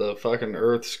to the fucking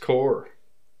Earth's core.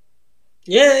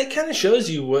 Yeah, it kind of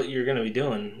shows you what you're going to be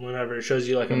doing whenever it shows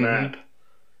you like a map. You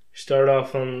start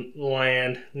off on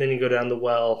land, and then you go down the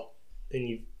well, then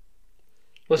you...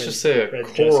 Let's just say a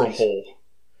core hole,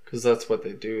 because that's what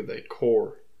they do. They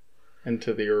core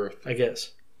into the Earth. I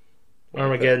guess.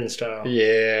 Armageddon style.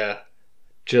 Yeah.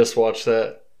 Just watch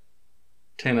that.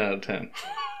 10 out of 10.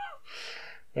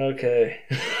 Okay.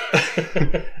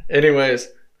 Anyways,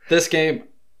 this game,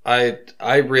 I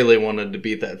really wanted to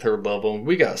beat that third level.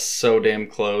 We got so damn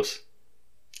close.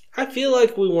 I feel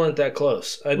like we weren't that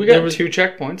close. We got 2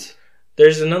 checkpoints.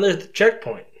 There's another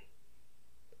checkpoint.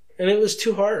 And it was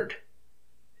too hard.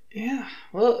 Yeah.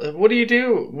 Well, what do you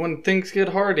do when things get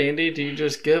hard, Andy? Do you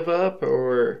just give up,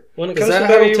 or... When it comes to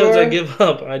Battletoads, I give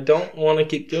up. I don't want to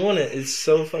keep doing it. It's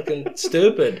so fucking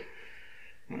stupid.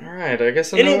 Alright, I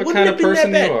guess I know what kind of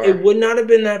person you are. It would not have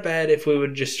been that bad if we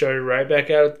would have just started right back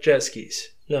out at the jet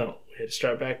skis. No, we had to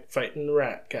start back fighting the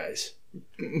rat guys.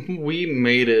 We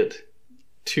made it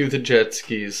to the jet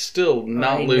skis, still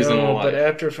not losing a life. But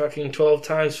after fucking 12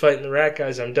 times fighting the rat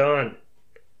guys, I'm done.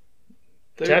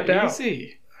 They're tapped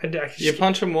easy. out. You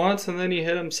punch them once, and then you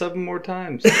hit them 7 more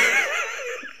times.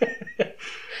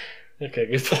 Okay,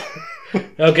 good.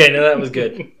 Okay, no, that was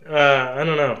good. I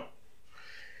don't know.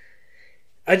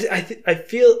 I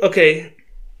feel, okay,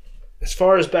 as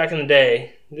far as back in the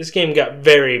day, this game got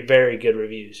very, very good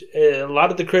reviews. A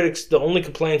lot of the critics, the only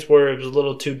complaints were it was a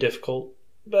little too difficult,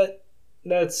 but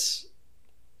that's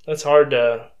hard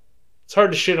to, it's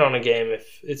hard to shit on a game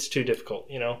if it's too difficult,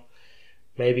 you know?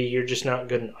 Maybe you're just not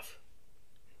good enough.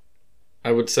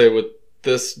 I would say with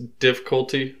this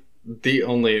difficulty,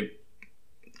 on the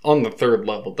third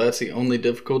level, that's the only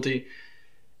difficulty.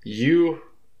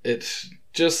 It's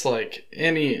just like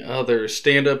any other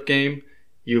stand-up game,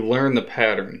 you learn the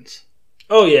patterns.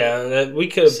 Oh yeah, we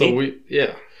could have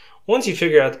yeah. Once you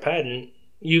figure out the pattern,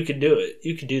 you could do it.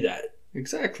 You could do that.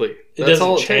 Exactly. It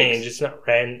doesn't change. It's not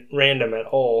random at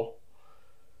all.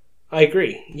 I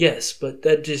agree. Yes, but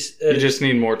that just... you just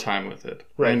need more time with it.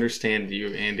 Right. I understand you,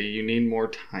 Andy. You need more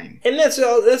time. And that's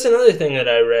another thing that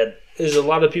I read. Is a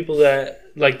lot of people that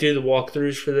like do the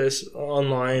walkthroughs for this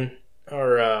online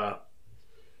are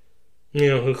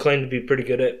who claim to be pretty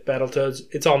good at Battletoads,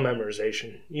 it's all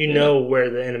memorization. You know where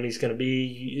the enemy's going to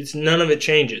be. None of it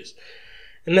changes.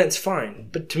 And that's fine.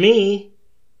 But to me,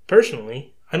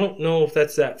 personally, I don't know if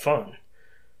that's that fun.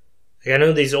 Like, I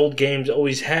know these old games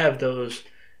always have those,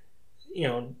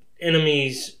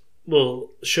 enemies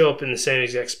will show up in the same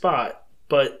exact spot.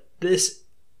 But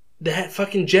that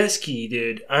fucking jet ski,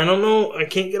 dude, I don't know. I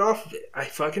can't get off of it. I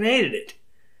fucking hated it.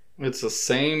 It's the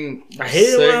same. I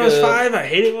hated it when I was 5. I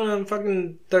hate it when I'm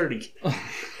fucking 30.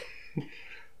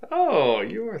 Oh,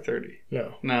 you are 30.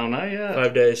 No, not yet.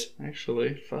 5 days.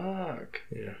 Actually, fuck.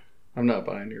 Yeah. I'm not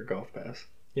buying your golf pass.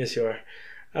 Yes, you are.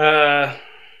 I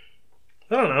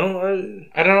don't know.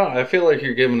 I don't know. I feel like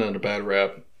you're giving it a bad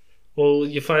rap. Well,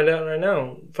 you find out right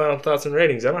now. Final thoughts and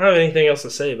ratings. I don't have anything else to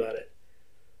say about it.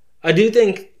 I do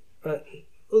think...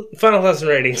 final thoughts and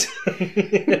ratings.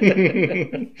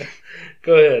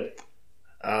 Go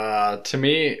ahead. To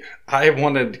me, I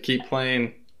wanted to keep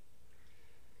playing.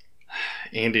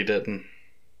 Andy didn't.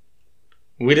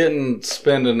 We didn't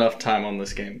spend enough time on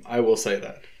this game. I will say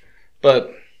that.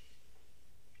 But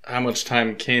how much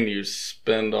time can you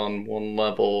spend on one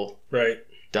level? Right.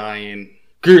 Dying.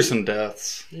 Gruesome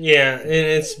deaths. Yeah, and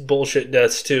it's bullshit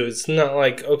deaths too. It's not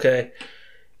like, okay,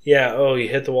 yeah, oh, you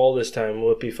hit the wall this time.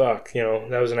 Whoopie fuck.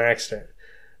 That was an accident.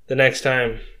 The next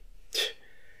time,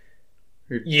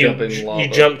 you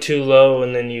jump too low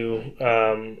and then you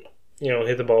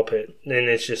hit the ball pit. And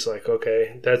it's just like,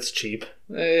 okay, that's cheap.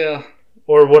 Yeah.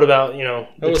 Or what about,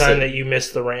 the time that you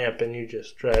miss the ramp and you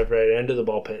just drive right into the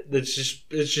ball pit? It's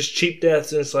just cheap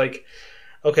deaths, and it's like,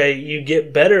 okay, you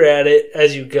get better at it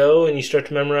as you go and you start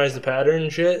to memorize the pattern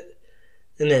and shit,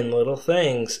 and then little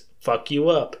things fuck you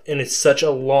up. And it's such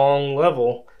a long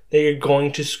level that you're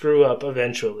going to screw up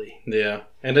eventually. Yeah.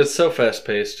 And it's so fast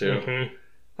paced too. Mm-hmm.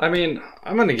 I mean,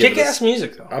 I'm going to give kick-ass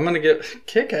music, though. I'm going to give...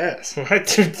 Kick-ass. I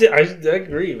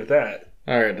agree with that.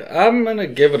 Alright, I'm going to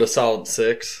give it a solid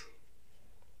 6.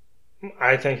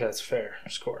 I think that's fair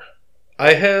score.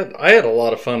 I had a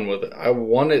lot of fun with it.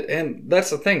 And that's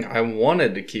the thing, I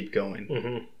wanted to keep going.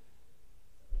 Mm-hmm.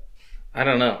 I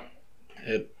don't know.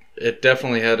 It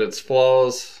definitely had its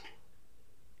flaws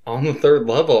on the 3rd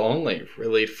level only,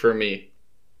 really, for me.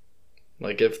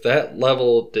 Like, if that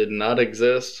level did not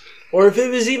exist... Or if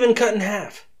it was even cut in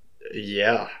half.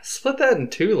 Yeah. Split that in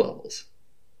 2 levels.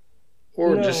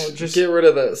 Or No, just get rid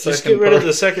of that second Just get rid part.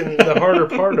 of the harder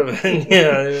part of it.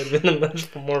 Yeah, it would have been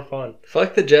much more fun.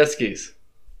 Fuck the jet skis.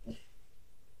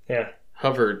 Yeah.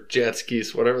 Hover jet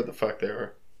skis, whatever the fuck they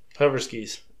are. Hover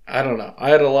skis. I don't know. I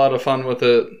had a lot of fun with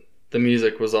it. The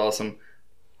music was awesome.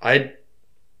 I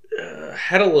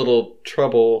had a little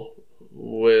trouble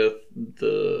with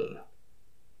the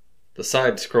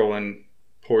side-scrolling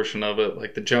portion of it,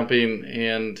 like the jumping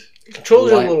and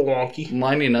Controls are a little wonky.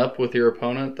 Lining up with your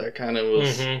opponent, that kind of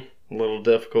was a little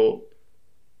difficult.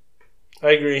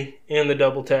 I agree. And the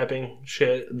double tapping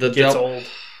shit gets old.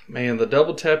 Man, the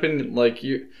double tapping, like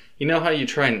you know how you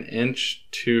try and inch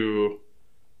to,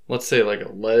 let's say, like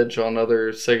a ledge on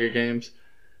other Sega games?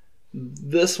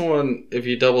 This one, if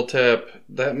you double tap,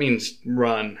 that means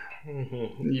run.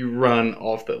 Mm-hmm. You run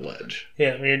off the ledge.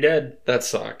 Yeah, when you're dead. That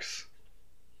sucks.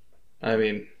 I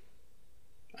mean,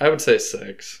 I would say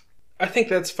 6. I think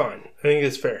that's fine. I think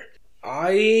it's fair.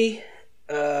 I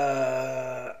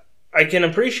can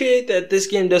appreciate that this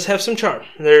game does have some charm.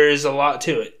 There is a lot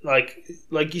to it.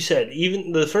 Like you said,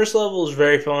 even the first level is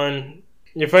very fun.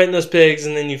 You're fighting those pigs,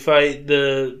 and then you fight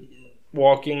the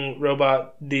walking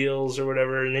robot deals or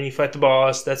whatever, and then you fight the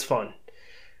boss. That's fun.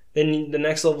 Then the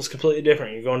next level is completely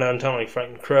different. You're going down tunnel, you're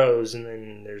fighting crows, and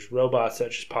then there's robots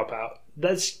that just pop out.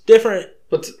 That's different.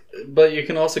 But you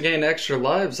can also gain extra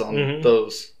lives on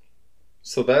those.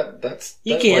 So that's...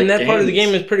 You can. That part of the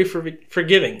game is pretty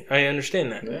forgiving. I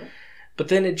understand that. Yeah. But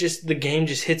then the game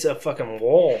just hits a fucking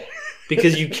wall.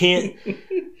 Because you can't...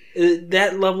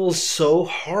 that level is so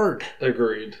hard.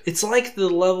 Agreed. It's like the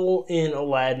level in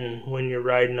Aladdin when you're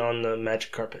riding on the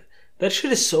magic carpet. That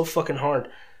shit is so fucking hard.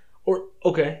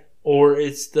 Or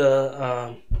it's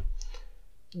the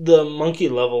monkey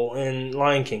level in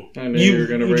Lion King. I knew you were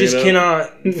gonna bring just it up.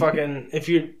 cannot fucking if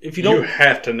you don't, you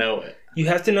have to know it. You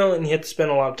have to know it, and you have to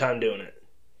spend a lot of time doing it.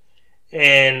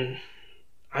 And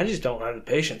I just don't have the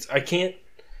patience. I can't.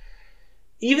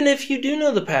 Even if you do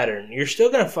know the pattern, you're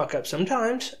still gonna fuck up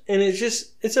sometimes, and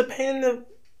it's a pain in the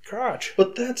crotch.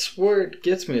 But that's where it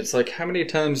gets me. It's like, how many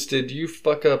times did you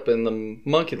fuck up in the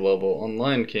monkey level on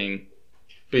Lion King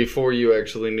before you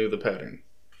actually knew the pattern?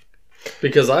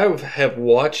 Because I have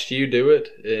watched you do it,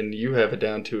 and you have it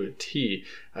down to a T.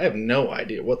 I have no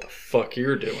idea what the fuck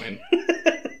you're doing.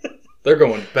 They're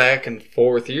going back and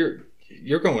forth.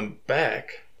 You're going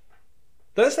back.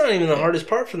 But that's not even the hardest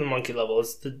part for the monkey level.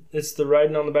 It's the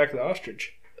riding on the back of the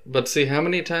ostrich. But see, how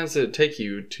many times did it take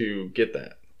you to get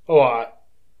that?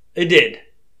 It did.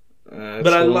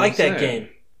 But I like that saying. game.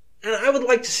 And I would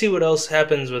like to see what else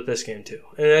happens with this game, too.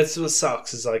 And that's what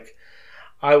sucks, is like,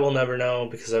 I will never know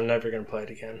because I'm never going to play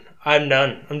it again. I'm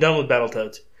done. I'm done with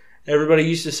Battletoads. Everybody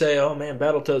used to say, oh man,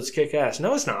 Battletoads kick ass.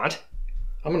 No, it's not.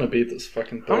 I'm going to beat this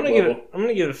fucking I'm third gonna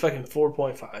level. give it a fucking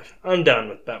 4.5. I'm done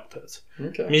with Battletoads.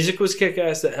 Okay. Music was kick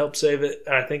ass, that helped save it.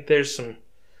 And I think there's some,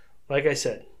 like I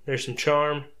said, there's some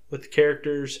charm with the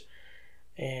characters.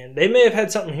 And they may have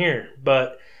had something here,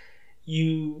 but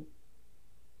you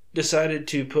decided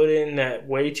to put in that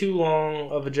way too long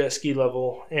of a jet ski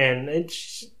level, and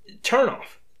it's turn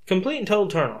off. Complete and total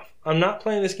turn off. I'm not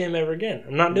playing this game ever again.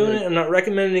 I'm not doing it. I'm not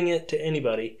recommending it to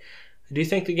anybody. I do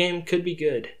think the game could be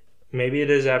good. Maybe it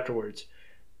is afterwards.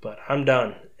 But I'm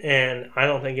done. And I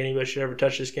don't think anybody should ever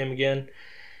touch this game again.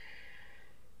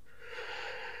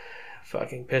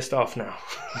 Fucking pissed off now.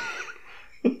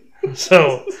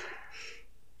 So,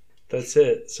 that's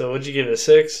it. So, what'd you give it, a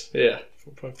 6? Yeah.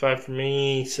 4.5 for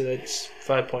me, so that's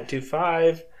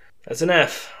 5.25. That's an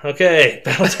F. Okay,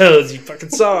 Battletoads, you fucking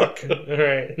suck.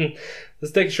 Alright,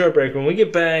 let's take a short break. When we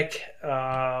get back,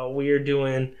 we are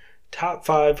doing top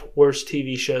 5 worst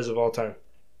TV shows of all time,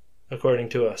 according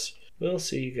to us. We'll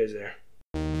see you guys there.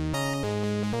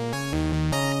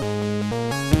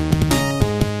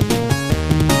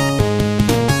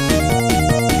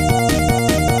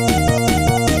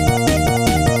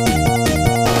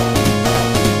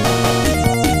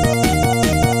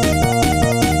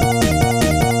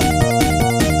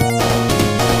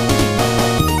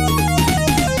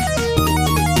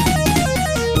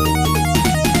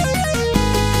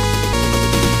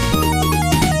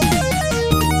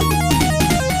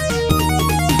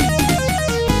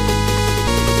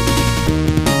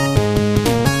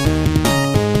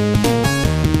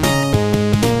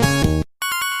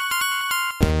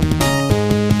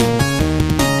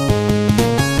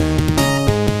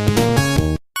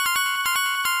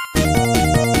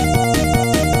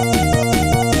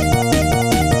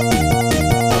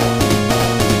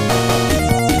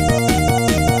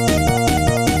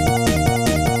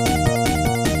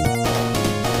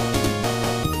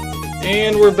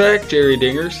 And we're back, Jerry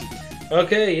Dingers.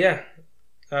 Okay, yeah.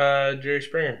 Jerry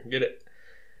Springer, get it.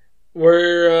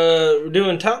 We're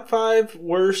doing top 5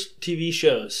 worst TV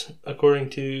shows, according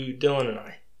to Dylan and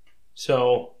I.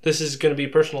 So, this is going to be a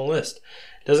personal list.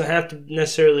 It doesn't have to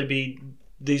necessarily be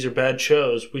these are bad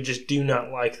shows. We just do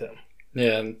not like them.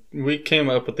 Yeah, and we came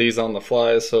up with these on the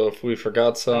fly, so if we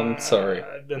forgot some, sorry.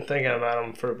 I've been thinking about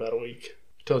them for about a week.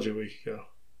 Told you a week ago.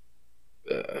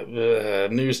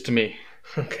 News to me.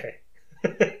 Okay.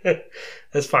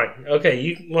 That's fine. Okay,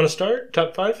 you want to start?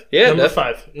 Top 5? Yeah, Number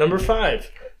 5. Number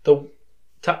 5. The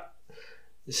top.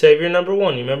 Save your number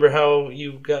 1. You remember how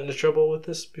you got into trouble with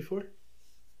this before?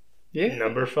 Yeah.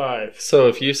 Number 5. So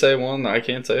if you say one, I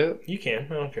can't say it? You can.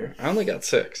 I don't care. I only got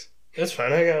 6. That's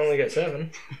fine. I only got 7.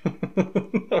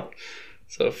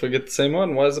 So if we get the same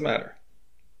one, what does it matter?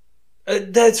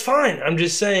 That's fine. I'm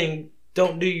just saying,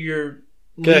 don't do your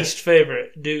least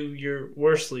favorite. Do your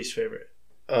worst least favorite.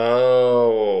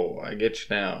 Oh, I get you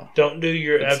now. Don't do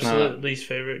your absolute least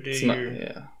favorite. Do your...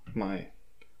 Yeah. My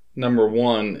number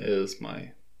 1 is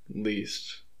my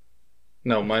least.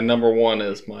 No, my number 1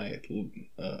 is my...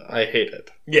 I hate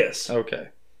it. Yes. Okay.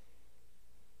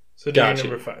 So do your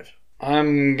number 5.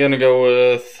 I'm going to go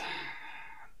with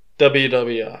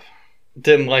WWF.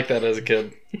 Didn't like that as a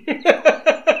kid.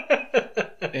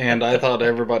 And I thought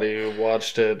everybody who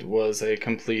watched it was a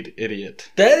complete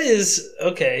idiot. That is...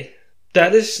 Okay.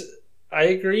 That is... I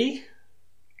agree.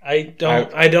 I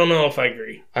don't know if I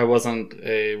agree. I wasn't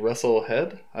a wrestle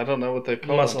head. I don't know what they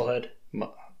call Musclehead.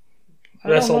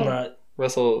 Wrestle nut.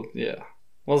 Wrestle, yeah.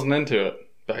 Wasn't into it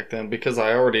back then because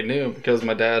I already knew because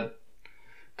my dad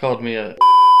called me a...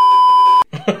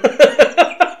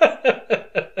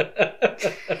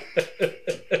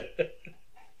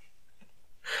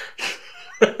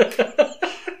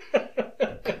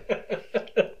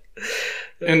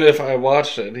 And if I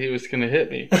watched it, he was going to hit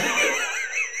me.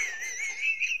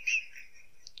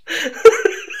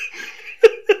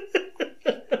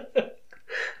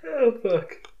 Oh,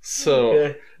 fuck. So,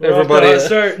 Okay.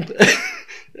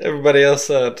 everybody else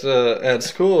at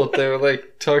school, they were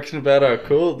like talking about how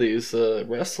cool these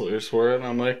wrestlers were, and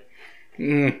I'm like,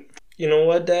 You know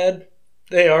what, Dad?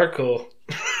 They are cool.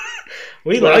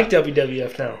 We like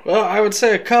WWF now. Well, I would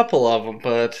say a couple of them,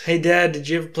 but... Hey, Dad, did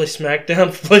you ever play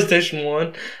SmackDown for PlayStation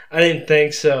 1? I didn't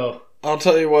think so. I'll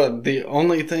tell you what, the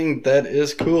only thing that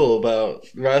is cool about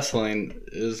wrestling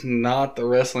is not the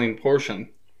wrestling portion.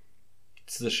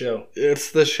 It's the show. It's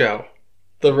the show.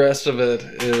 The rest of it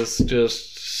is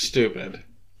just stupid.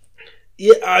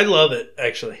 Yeah, I love it,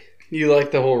 actually. You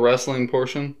like the whole wrestling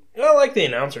portion? I like the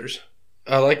announcers.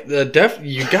 I like the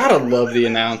you gotta love the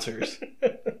announcers.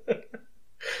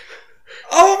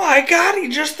 Oh my god, he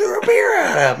just threw a beer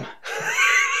at him.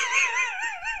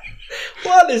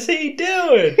 What is he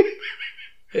doing?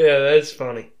 Yeah, that's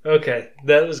funny. Okay,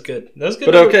 that was good. That was good.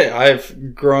 But okay,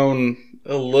 I've grown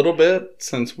a little bit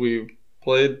since we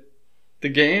played the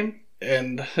game,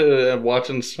 and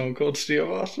watching Stone Cold Steve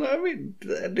Austin. I mean,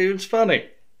 that dude's funny.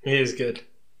 He is good.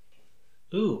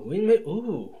 Ooh,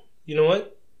 you know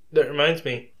what? That reminds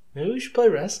me. Maybe we should play a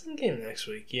wrestling game next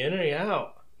week. You in or you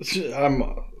out?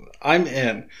 I'm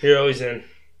in. You're always in.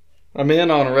 I'm in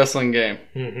on a wrestling game.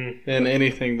 Mm-hmm. And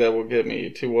anything that will get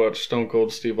me to watch Stone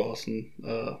Cold Steve Austin.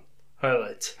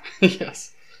 Highlights.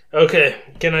 Yes. Okay,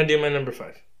 can I do my number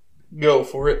 5? Go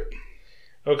for it.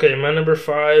 Okay, my number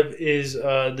 5 is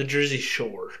the Jersey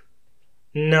Shore.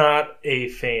 Not a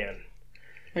fan.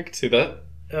 I can see that.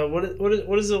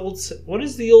 What is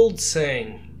the old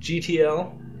saying?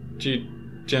 GTL?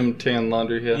 Jim Tan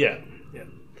Laundry Hill. Yeah.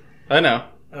 I know.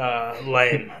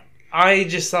 Lame. I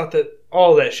just thought that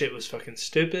all that shit was fucking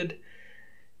stupid.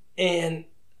 And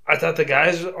I thought the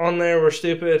guys on there were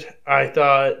stupid. I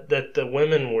thought that the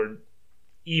women were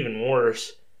even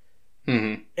worse.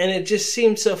 Mm-hmm. And it just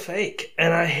seemed so fake.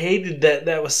 And I hated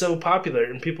that was so popular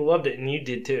and people loved it. And you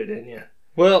did too, didn't you?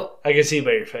 Well, I can see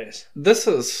by your face. This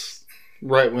is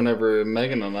right whenever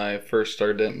Megan and I first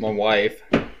started, my wife.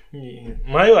 Yeah.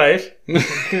 My wife.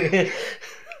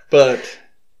 But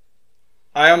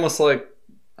I almost like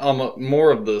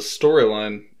more of the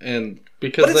storyline, and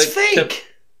because but it's fake.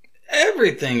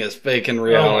 Everything is fake in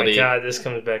reality. Oh my god, this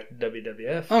comes back to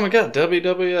WWF. Oh my god,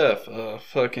 WWF,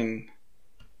 fucking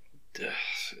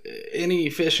any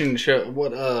fishing show.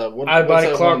 What? I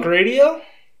Body Clock Radio.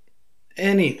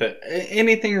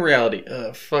 Anything reality.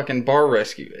 Fucking Bar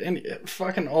Rescue,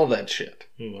 fucking all that shit.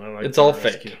 Ooh, I like it's all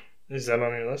Rescue. fake. Is that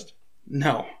on your list?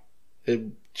 No, it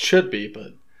should be,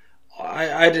 but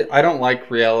I don't like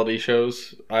reality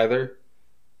shows either.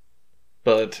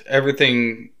 But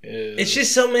everything is. It's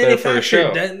just so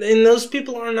manufactured, and those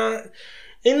people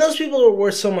are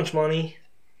worth so much money.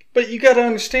 But you got to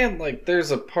understand, like,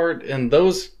 there's a part in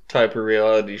those type of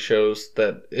reality shows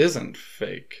that isn't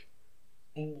fake.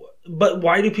 But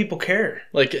why do people care?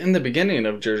 Like in the beginning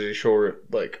of Jersey Shore,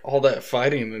 like all that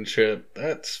fighting and shit,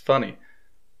 that's funny.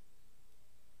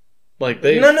 Like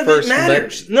none of it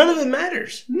matters. None of it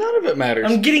matters. None of it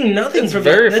matters. I'm getting nothing from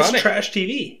that. That's funny. Trash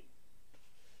TV.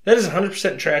 That is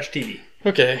 100% trash TV.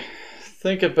 Okay,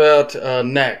 think about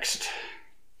next.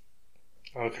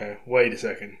 Okay, wait a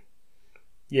second.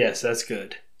 Yes, that's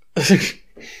good.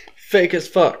 Fake as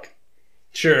fuck.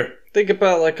 Sure. Think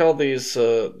about like all these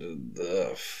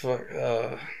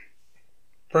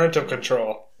parental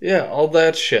control. Yeah, all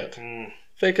that shit.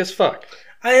 Fake as fuck.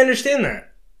 I understand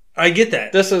that. I get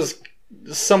that. This is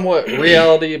somewhat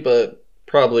reality, but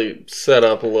probably set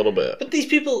up a little bit. But these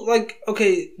people,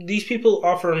 these people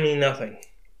offer me nothing.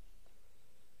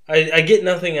 I get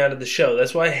nothing out of the show.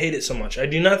 That's why I hate it so much. I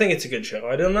do not think it's a good show.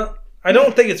 I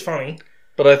don't think it's funny.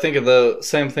 But I think of the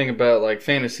same thing about like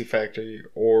Fantasy Factory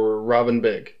or Robin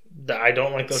Big. I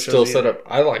don't like those shows. Still set up.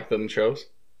 I like them shows.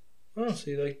 Oh,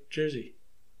 so you like Jersey?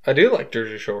 I do like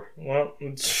Jersey Shore. Well,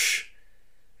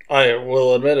 I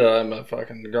will admit it. I'm a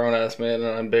fucking grown ass man,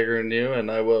 and I'm bigger than you,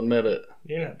 and I will admit it.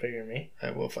 You're not bigger than me.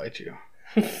 I will fight you.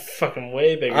 Fucking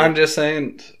way bigger. I'm just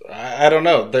saying. I don't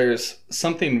know. There's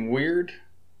something weird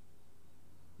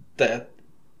that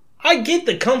I get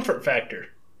the comfort factor.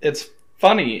 It's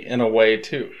funny in a way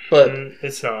too, but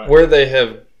it's not. Where they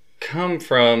have come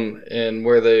from and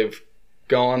where they've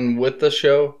gone with the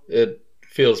show, it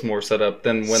feels more set up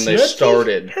than when they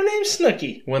started. Her name's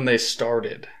Snooki. When they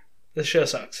started. The show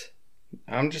sucks.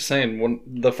 I'm just saying, when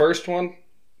the first one,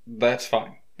 that's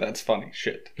fine. That's funny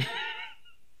shit.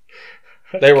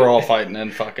 They were all fighting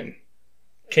and fucking.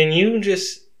 Can you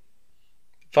just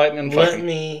fighting and fucking? Let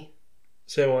me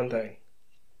say one thing.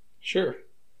 Sure.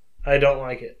 I don't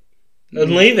like it.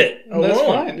 And leave it alone. That's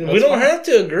fine. We don't have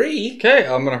to agree. Okay,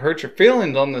 I'm gonna hurt your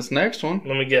feelings on this next one.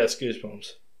 Let me guess.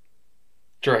 Goosebumps.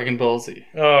 Dragon Ball Z.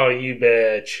 Oh, you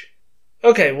bitch.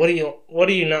 Okay, what do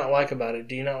you not like about it?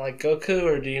 Do you not like Goku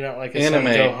or do you not like his son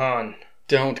Gohan?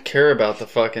 Don't care about the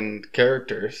fucking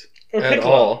characters at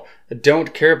all. I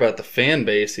don't care about the fan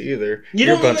base either.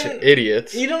 You're a bunch of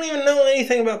idiots. You don't even know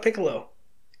anything about Piccolo.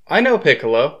 I know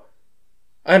Piccolo.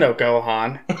 I know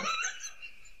Gohan.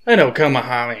 I know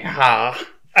Kamehameha.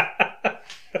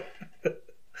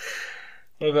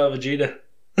 What about Vegeta?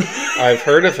 I've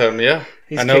heard of him, yeah.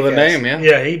 I know the kick-ass. name,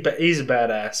 yeah. Yeah, he's a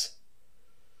badass.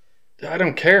 I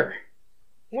don't care.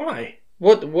 Why?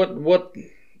 What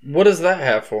does that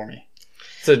have for me?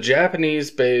 It's a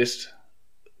Japanese-based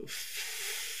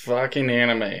fucking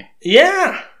anime.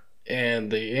 Yeah.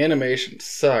 And the animation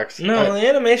sucks. No, the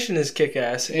animation is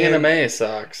kick-ass. Anime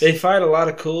sucks. They fight a lot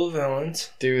of cool villains.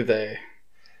 Do they?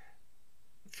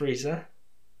 Frieza.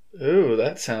 Ooh,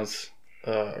 that sounds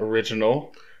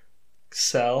original.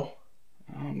 Cell.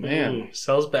 Oh, man. Ooh,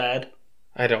 Cell's bad.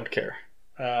 I don't care.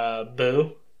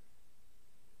 Boo.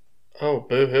 Oh,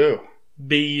 boo-hoo.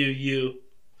 B-U-U.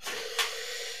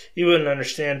 You wouldn't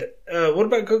understand. What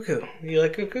about Goku? You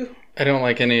like Goku? I don't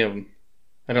like any of them.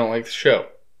 I don't like the show.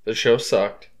 The show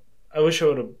sucked. I wish I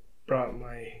would have brought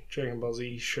my Dragon Ball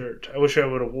Z shirt. I wish I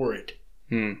would have wore it.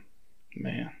 Man.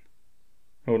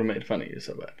 I would have made fun of you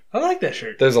so bad. I like that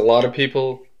shirt. There's a lot of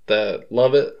people that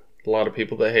love it. A lot of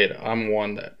people that hate it. I'm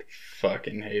one that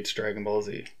fucking hates Dragon Ball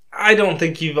Z. I don't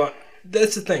think you've...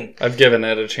 That's the thing. I've given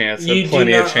it a chance. You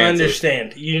plenty do not of chances.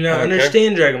 understand. You do not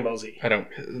understand Dragon Ball Z. I don't.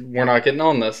 We're not getting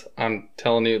on this. I'm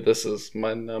telling you, this is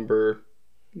my number...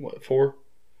 4?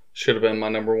 Should have been my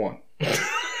number 1.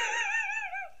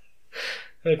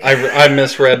 Okay. I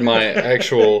misread my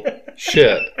actual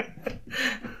shit.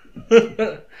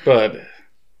 But...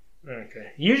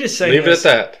 Okay. You just saying leave it at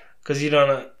that. Because you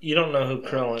don't know who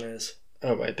Krillin is.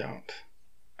 Oh, I don't.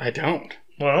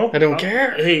 Well, I don't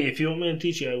care. Hey, if you want me to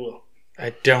teach you, I will.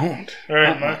 I don't. All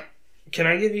right, can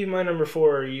I give you my number 4,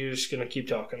 or are you just going to keep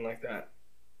talking like that?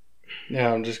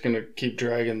 Yeah, I'm just going to keep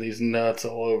dragging these nuts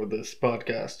all over this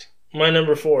podcast. My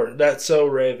number 4, That's So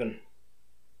Raven.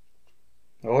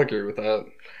 I'll agree with that.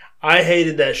 I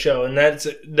hated that show, and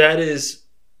that is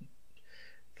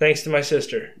thanks to my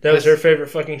sister. That was her favorite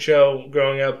fucking show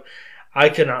growing up. I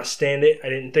could not stand it. I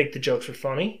didn't think the jokes were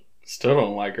funny. Still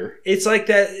don't like her. It's like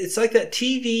that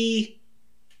TV.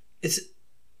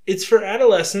 It's for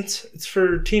adolescents. It's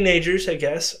for teenagers, I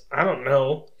guess. I don't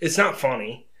know. It's not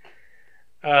funny.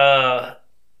 It's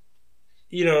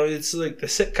like the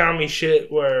sitcom-y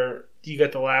shit where you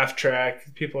got the laugh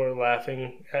track. People are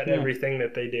laughing at everything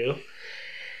that they do.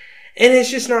 And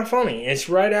it's just not funny. It was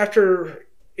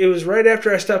right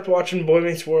after I stopped watching Boy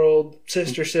Meets World,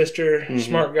 Sister,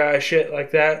 Smart Guy, shit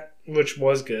like that, which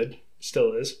was good.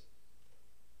 Still is.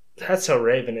 That's How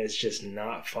Raven is just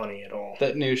not funny at all.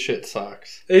 That new shit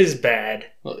sucks. It is bad.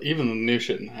 Well, even the new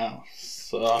shit now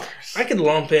sucks. I could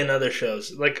lump in other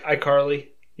shows like iCarly.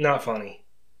 Not funny.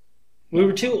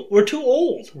 We're too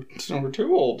old. We're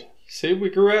too old. See, we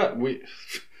grew out.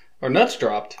 Our nuts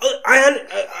dropped.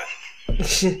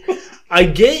 I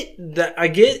get that. I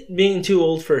get being too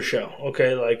old for a show.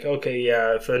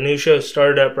 Yeah, if a new show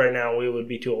started up right now, we would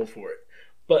be too old for it.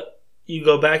 But you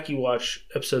go back, you watch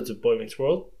episodes of Boy Meets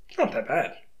World. It's not that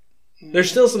bad.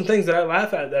 There's still some things that I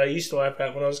laugh at that I used to laugh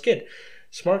at when I was a kid.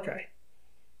 Smart Guy.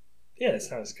 Yeah, it's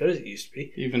not as good as it used to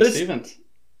be. Even Stevens.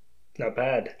 Not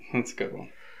bad. That's a good one.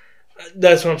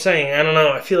 That's what I'm saying. I don't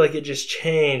know. I feel like it just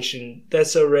changed, and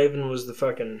That's So Raven was the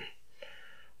fucking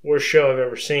worst show I've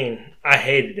ever seen. I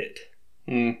hated it.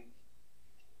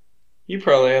 You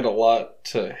probably had a lot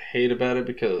to hate about it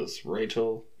because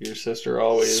Rachel, your sister,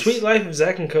 always... Sweet Life of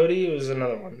Zack and Cody was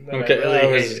another one. Okay,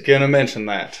 I was going to mention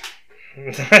that.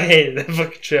 I hated that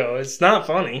fucking show. It's not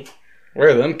funny. Where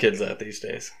are them kids at these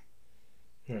days?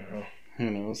 I don't know.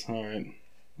 Who knows? All right.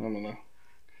 I'm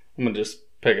gonna just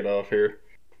pick it off here.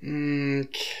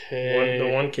 Okay. The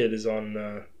one kid is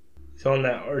on... he's on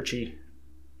that Archie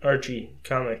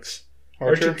comics.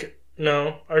 Archer?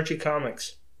 Archie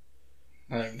Comics.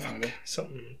 I have no idea.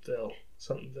 Somethingville. It's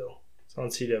on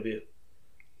CW.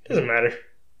 Doesn't matter.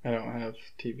 I don't have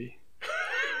TV.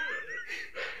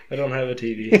 I don't have a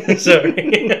TV. Sorry.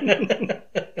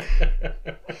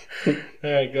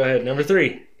 Alright, go ahead. Number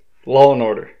 3. Law and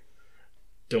Order.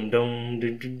 Dum dum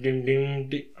dum dum dum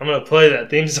dum. I'm gonna play that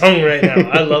theme song right now.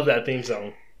 I love that theme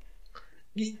song.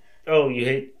 Oh, you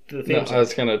hate the theme song? I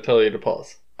was gonna tell you to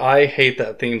pause. I hate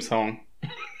that theme song.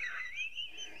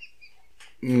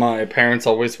 My parents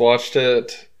always watched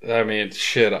it. I mean,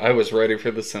 shit, I was ready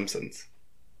for The Simpsons.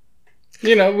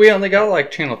 We only got like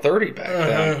channel 30 back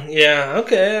then. Yeah,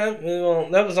 okay.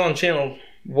 Well, that was on channel...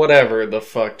 Whatever the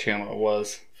fuck channel it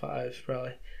was. 5,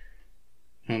 probably.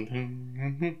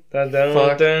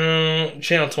 Fuck.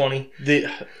 Channel 20.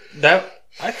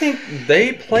 I think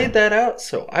they played that out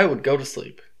so I would go to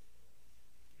sleep.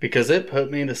 Because it put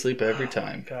me to sleep every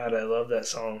time. God, I love that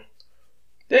song.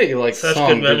 Yeah, you like Such the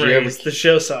song. good memories. The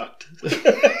show sucked.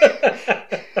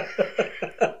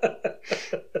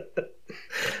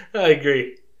 I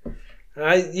agree.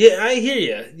 I hear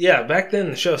you. Yeah, back then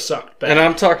the show sucked. Bad. And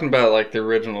I'm talking about like the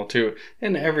original too.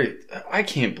 And I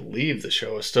can't believe the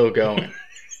show is still going.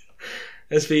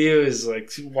 SVU is like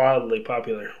wildly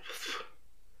popular.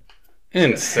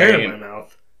 Insane. Hair in my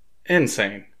mouth.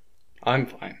 Insane. I'm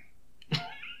fine.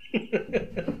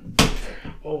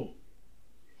 Oh.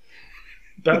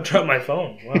 About to drop my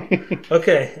phone. Wow.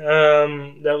 Okay.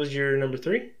 That was your number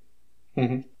 3?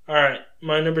 Mm-hmm. Alright.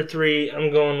 My number 3,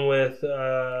 I'm going with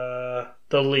The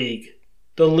League.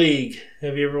 The League.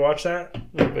 Have you ever watched that?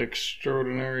 Of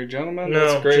Extraordinary Gentlemen? No,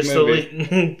 That's a great just movie.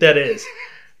 The League. That is.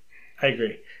 I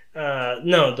agree.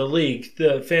 No, The League.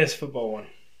 The fantasy football one.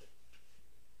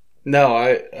 No,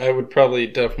 I would probably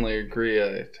definitely agree.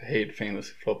 I hate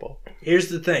fantasy football. Here's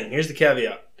the thing. Here's the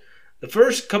caveat. The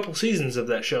first couple seasons of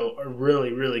that show are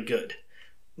really, really good.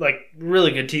 Like,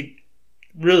 really good TV.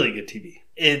 Really good TV.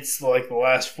 It's like the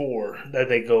last 4 that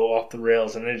they go off the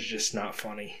rails, and it's just not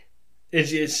funny.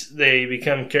 They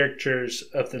become characters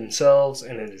of themselves,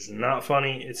 and it is not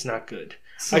funny. It's not good.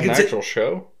 It's an actual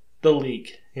show? The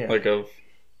League. Yeah. Like of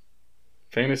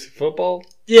fantasy football?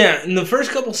 Yeah, and the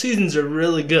first couple seasons are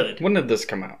really good. When did this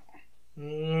come out?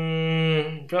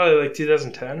 Probably like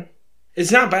 2010.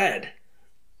 It's not bad.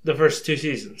 The first 2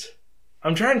 seasons.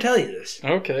 I'm trying to tell you this.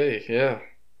 Okay, yeah.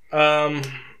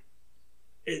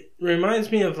 It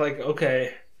reminds me of like,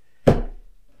 okay.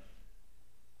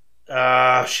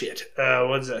 Shit.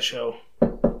 What's that show?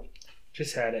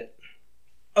 Just had it.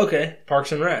 Okay,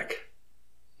 Parks and Rec.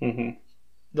 Mm-hmm.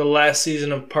 The last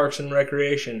season of Parks and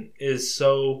Recreation is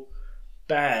so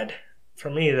bad. For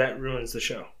me, that ruins the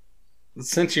show.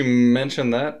 Since you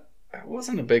mentioned that, I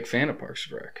wasn't a big fan of Parks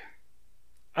and Rec.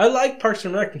 I liked Parks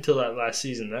and Rec until that last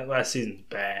season. That last season's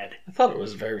bad. I thought it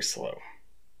was very slow.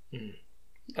 Mm.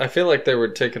 I feel like they were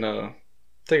taking a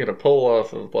pull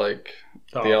off of like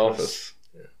The Office.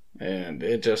 Yeah. And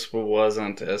it just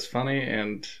wasn't as funny.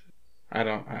 And I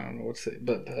don't know what to say,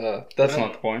 but that's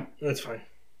not the point. That's fine.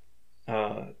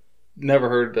 Never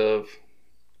heard of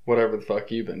whatever the fuck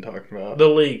you've been talking about. The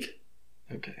League.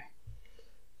 Okay.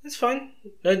 It's fine.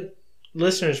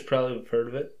 Listeners probably have heard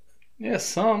of it. Yeah,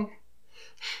 some.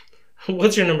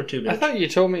 What's your number 2, bitch? I thought you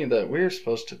told me that we were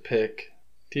supposed to pick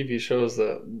TV shows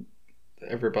that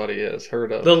everybody has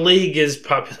heard of. The League is a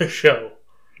popular show.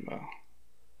 Well,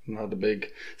 I'm not a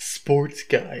big sports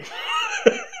guy.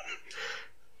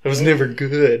 I was never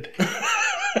good.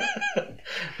 I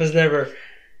was never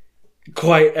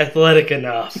quite athletic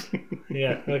enough.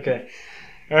 Yeah, okay.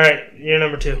 All right, you're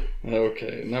number 2.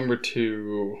 Okay, number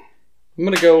 2. I'm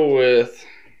going to go with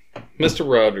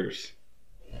Mr. Rogers'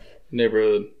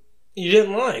 Neighborhood. You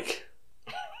didn't like.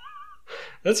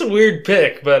 That's a weird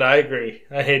pick, but I agree.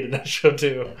 I hated that show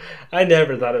too. I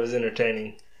never thought it was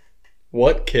entertaining.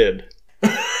 What kid?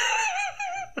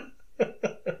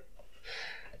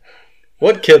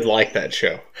 What kid liked that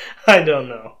show? I don't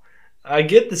know. I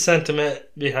get the sentiment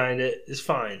behind it. It's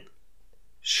fine.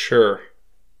 Sure.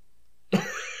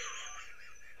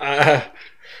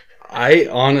 I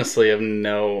honestly have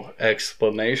no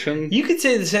explanation. You could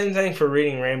say the same thing for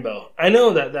Reading Rainbow. I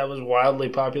know that was wildly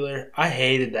popular. I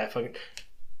hated that fucking...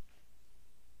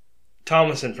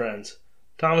 Thomas and Friends.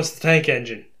 Thomas the Tank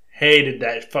Engine. Hated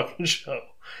that fucking show.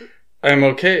 I'm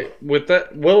okay with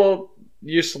that. Willow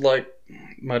used to like...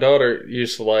 My daughter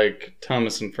used to like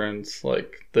Thomas and Friends,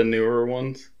 like the newer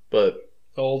ones, but...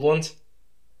 The old ones?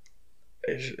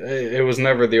 It was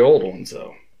never the old ones,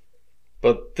 though.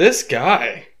 But this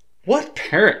guy... What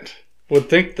parent would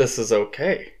think this is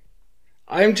okay?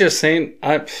 I'm just saying,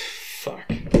 fuck.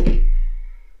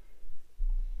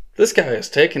 This guy is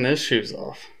taking his shoes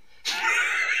off.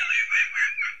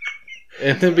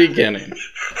 In the beginning.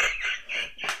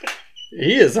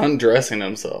 He is undressing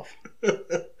himself.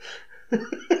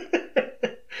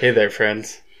 Hey there,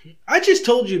 friends. I just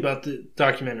told you about the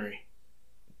documentary.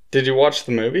 Did you watch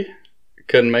the movie?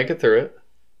 Couldn't make it through it.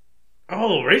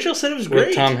 Oh, Rachel said it was great.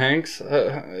 With Tom Hanks?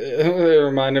 It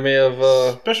reminded me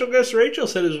of... Special guest Rachel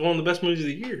said it was one of the best movies of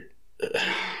the year.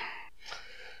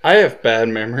 I have bad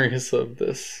memories of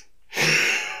this.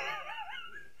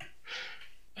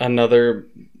 Another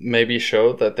maybe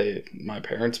show that my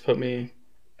parents put me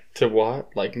to watch,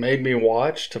 like made me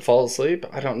watch to fall asleep.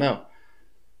 I don't know.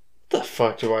 What the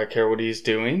fuck do I care what he's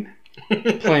doing?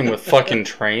 Playing with fucking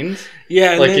trains?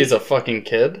 Yeah, like he's a fucking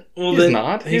kid? Well, he's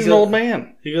not. He's an old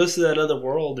man. He goes to that other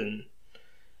world and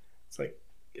it's like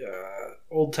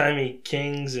old-timey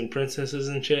kings and princesses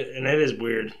and shit, and it is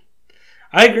weird.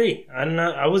 I agree.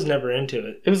 I was never into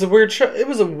it. It was a weird show. It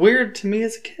was weird to me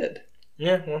as a kid.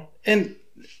 Yeah, well. And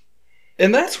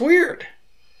that's weird.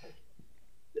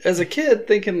 As a kid,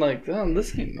 thinking like, oh,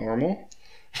 this ain't normal.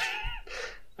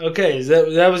 Okay,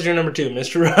 that was your number 2,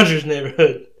 Mr. Rogers'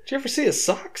 Neighborhood. Did you ever see his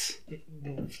socks?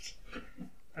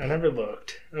 I never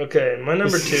looked. Okay, my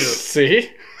number 2.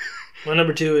 See? My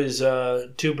number 2 is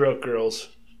Two Broke Girls.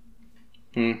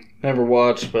 Never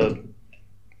watched, but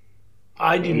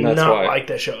I do not like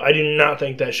that show. I do not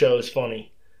think that show is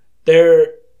funny.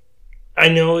 I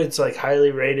know it's like highly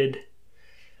rated,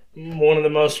 one of the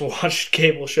most watched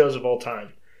cable shows of all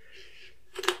time.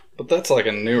 But that's like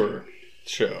a newer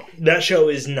show. That show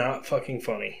is not fucking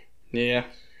funny. Yeah.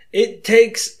 It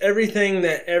takes everything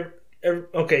that...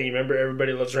 okay, you remember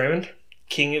Everybody Loves Raymond?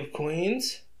 King of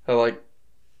Queens? I like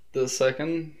the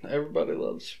second Everybody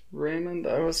Loves Raymond.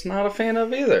 I was not a fan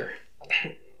of either.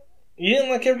 You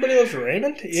didn't like Everybody Loves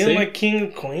Raymond? You didn't like King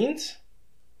of Queens?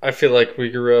 I feel like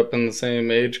we grew up in the same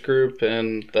age group,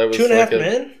 and that was 2.5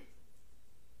 Men?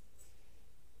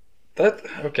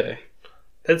 Okay.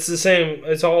 That's the same.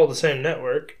 It's all the same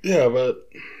network. Yeah, but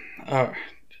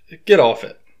get off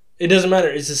it. It doesn't matter.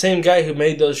 It's the same guy who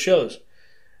made those shows.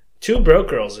 Two Broke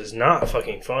Girls is not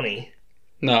fucking funny.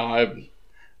 No,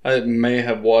 I may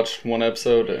have watched one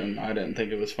episode and I didn't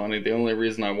think it was funny. The only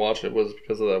reason I watched it was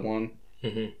because of that one.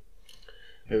 Mm-hmm.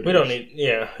 Hooters. We don't need...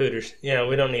 Yeah, Hooters. Yeah,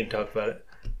 we don't need to talk about it.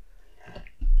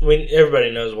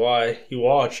 Everybody knows why. You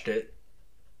watched it.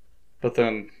 But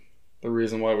then the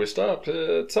reason why we stopped,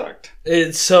 it sucked.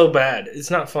 It's so bad. It's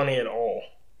not funny at all.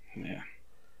 Yeah.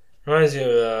 Reminds me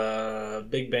of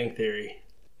Big Bang Theory.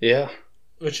 Yeah.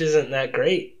 Which isn't that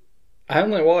great. I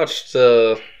only watched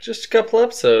just a couple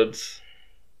episodes.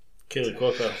 Kaylee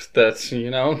Cuoco. That's,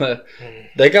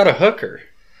 they got a hooker.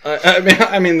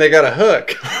 I mean, they got a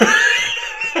hook.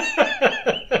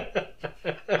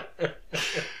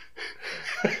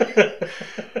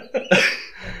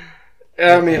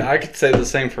 I mean, I could say the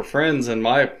same for Friends, in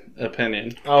my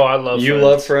opinion. Oh, I love Friends. You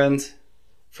love Friends?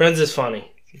 Friends is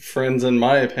funny. Friends, in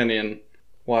my opinion,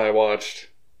 why I watched.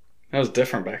 That was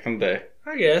different back in the day.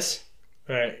 I guess.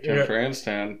 All right. Jennifer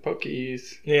Aniston,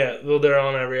 Pokies. Yeah, well, they're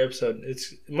on every episode. It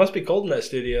must be cold in that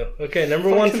studio. Okay, number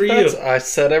one for you. I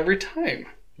said every time.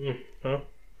 Well,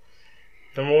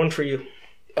 number one for you.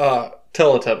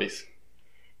 Teletubbies.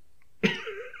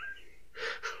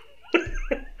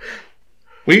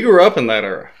 We grew up in that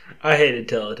era. I hated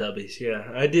Teletubbies.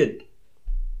 Yeah, I did.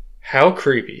 How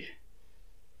creepy.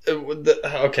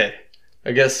 Okay.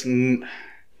 I guess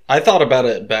I thought about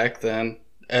it back then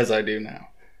as I do now.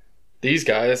 These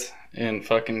guys in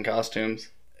fucking costumes,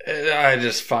 I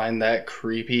just find that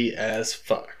creepy as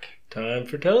fuck. Time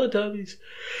for Teletubbies.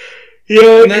 Yeah, I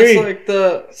agree. That's like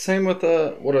the same with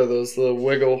what are those? The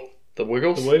Wiggles? The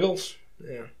Wiggles?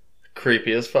 Yeah.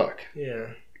 Creepy as fuck.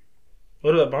 Yeah.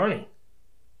 What about Barney?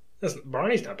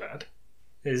 Barney's not bad.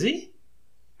 Is he?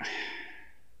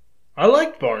 I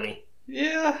liked Barney.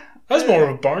 Yeah. I was more of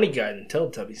a Barney guy than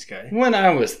Teletubbies guy. When I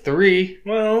was 3.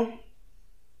 Well,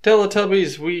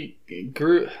 Teletubbies, we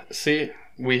grew... See,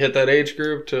 we hit that age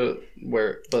group to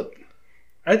where... But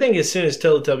I think as soon as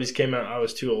Teletubbies came out, I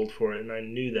was too old for it, and I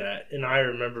knew that. And I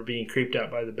remember being creeped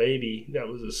out by the baby that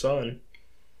was a son.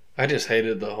 I just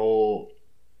hated the whole...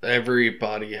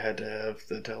 Everybody had to have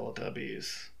the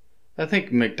Teletubbies. I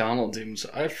think McDonald's even...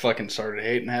 I fucking started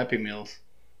hating Happy Meals.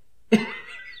 You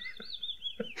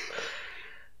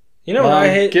know what I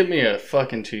hate? Give me a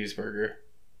fucking cheeseburger.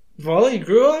 While you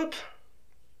grew up,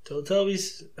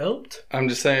 Teletubbies helped. I'm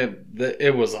just saying that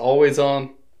it was always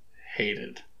on.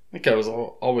 Hated. I think I was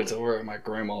always over at my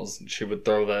grandma's and she would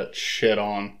throw that shit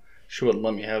on. She wouldn't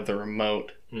let me have the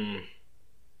remote.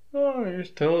 Oh,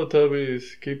 here's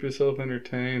Teletubbies. Keep yourself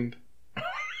entertained.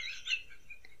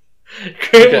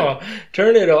 Grandma,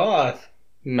 turn it off.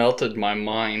 Melted my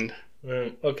mind.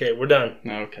 Okay, we're done.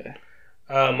 Okay.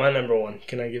 My number one.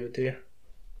 Can I give it to you?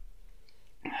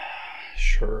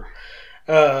 Sure.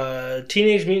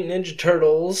 Teenage Mutant Ninja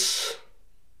Turtles,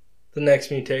 The Next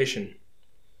Mutation.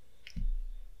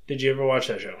 Did you ever watch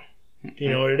that show? Do you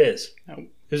know what it is? No.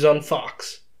 It was on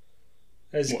Fox.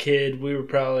 As a kid, we were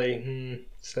probably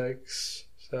 6,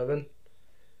 7.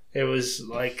 It was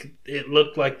like, it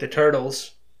looked like the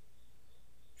Turtles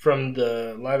from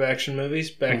the live action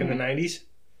movies back in the 90s.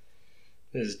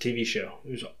 It was a TV show.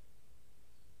 It was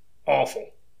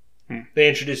awful. They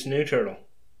introduced a new turtle.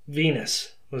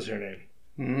 Venus was her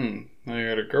name. I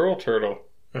got a girl turtle.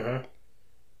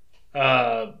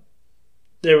 There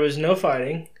was no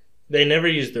fighting. They never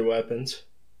used their weapons.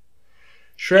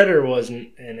 Shredder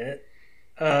wasn't in it.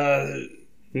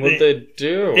 What'd they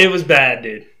do? It was bad,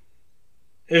 dude.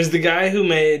 It was the guy who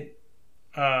made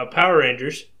Power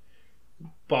Rangers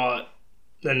bought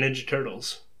the Ninja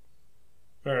Turtles.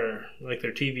 Or like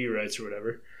their TV rights or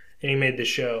whatever. And he made the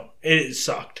show. It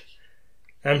sucked.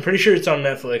 I'm pretty sure it's on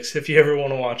Netflix if you ever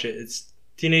want to watch it. It's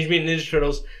Teenage Mutant Ninja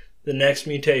Turtles: The Next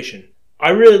Mutation. I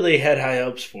really had high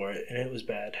hopes for it, and it was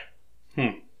bad.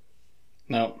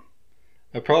 No,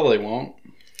 I probably won't.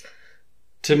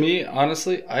 To me,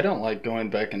 honestly, I don't like going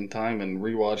back in time and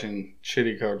rewatching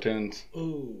shitty cartoons.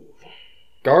 Ooh.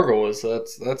 Gargoyle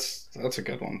that's a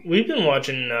good one. We've been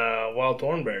watching Wild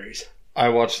Thornberrys. I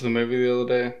watched the movie the other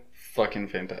day. Fucking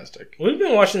fantastic. We've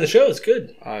been watching the show. It's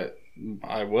good.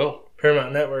 I will.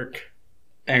 Paramount Network.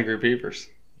 Angry Beavers.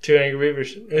 Two Angry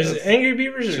Beavers. Is it Angry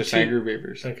Beavers or Just two? Angry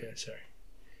Beavers. Okay, sorry.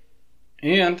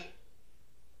 And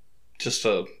just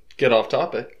to get off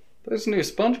topic, there's a new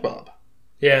SpongeBob.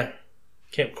 Yeah.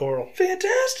 Camp Coral.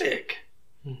 Fantastic.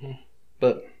 Mm-hmm.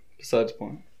 But besides the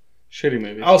point, shitty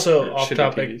movies. Also, Or off shitty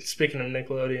topic, TVs. speaking of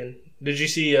Nickelodeon, did you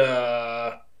see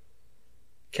Cat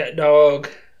Dog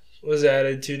was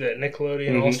added to that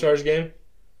Nickelodeon All-Stars game?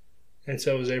 And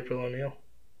so was April O'Neil.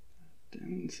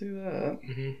 Didn't see that.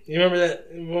 Mm-hmm. You remember that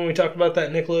when we talked about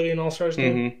that Nickelodeon All-Stars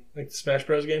game? Mm-hmm. Like the Smash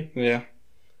Bros. Game? Yeah.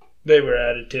 They were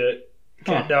added to it.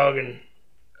 Cat Huh. Dog and...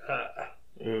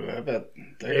 Ooh, I bet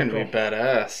they're going to be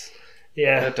badass.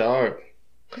 yeah. That dog.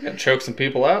 They're going to choke some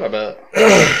people out, I bet.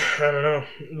 I don't know.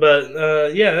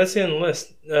 But, yeah, that's the end of the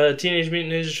list. Teenage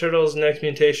Mutant Ninja Turtles, Next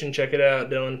Mutation. Check it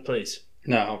out, Dylan, please.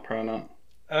 No, probably not.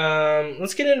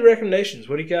 Let's get into recommendations.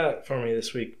 What do you got for me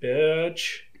this week,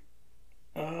 bitch?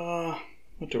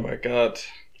 What do I got?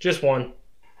 Just one.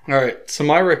 Alright, so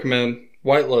my recommend,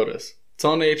 White Lotus. It's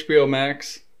on HBO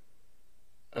Max.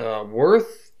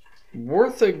 Worth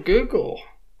a Google.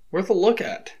 Worth a look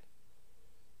at.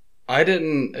 I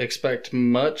didn't expect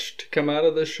much to come out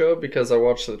of this show because I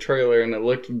watched the trailer and it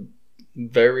looked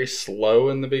very slow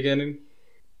in the beginning.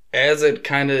 As it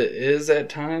kind of is at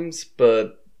times,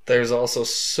 but there's also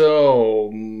so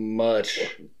much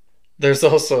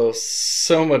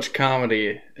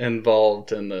comedy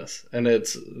involved in this, and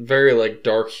it's very like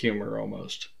dark humor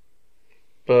almost.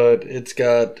 But it's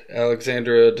got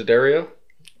Alexandra Daddario.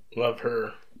 Love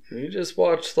her. You just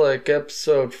watched like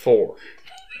episode 4.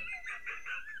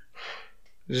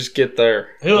 Just get there.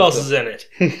 Who else is in it?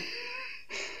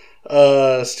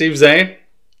 Steve Zahn.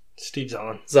 Steve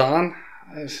Zahn. Zahn?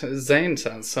 Zane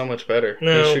sounds so much better.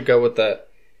 No. We should go with that.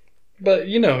 But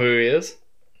you know who he is.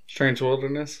 Strange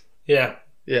Wilderness. Yeah.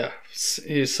 Yeah,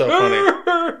 he's so funny.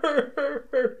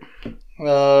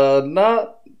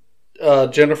 Not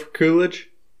Jennifer Coolidge.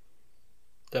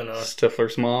 Don't know.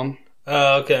 Stifler's mom.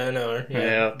 Oh, okay, I know her.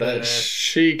 Yeah,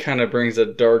 she kind of brings a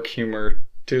dark humor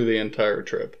to the entire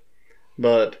trip.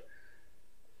 But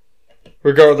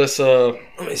regardless, let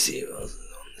me see who else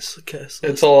is on this cast.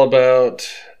 it's all about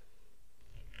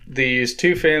these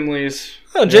two families.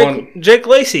 Oh, Jake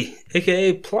Lacey,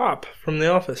 a.k.a. Plop from The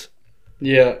Office.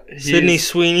 Yeah. Sydney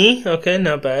Sweeney. Okay,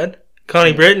 not bad.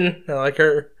 Connie Britton. I like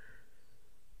her.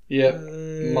 Yeah.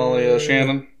 Molly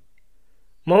Shannon.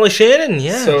 Molly Shannon,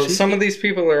 yeah. So some of these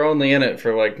people are only in it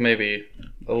for like maybe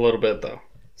a little bit though.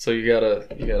 So you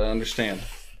gotta understand.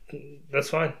 That's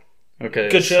fine. Okay.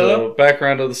 Good show, so though?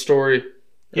 background of the story.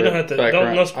 You don't have to.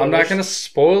 Background. No spoilers. I'm not gonna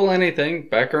spoil anything.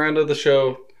 Background of the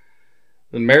show.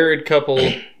 The married couple,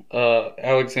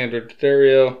 Alexandra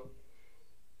Daddario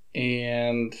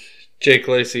and Jake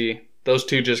Lacey. Those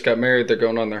two just got married. They're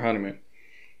going on their honeymoon.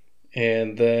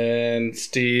 And then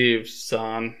Steve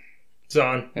Zahn,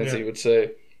 as he would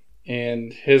say,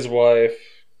 and his wife,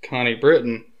 Connie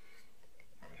Britton.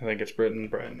 I think it's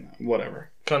Britton, whatever.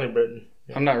 Connie Britton.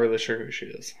 Yeah. I'm not really sure who she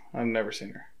is. I've never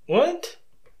seen her. What?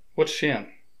 What's she in?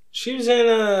 She was in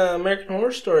American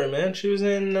Horror Story, man. She was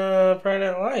in Friday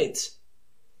Night Lights.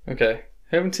 Okay.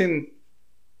 Haven't seen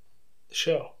The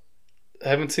show.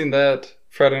 that.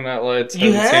 Friday Night Lights.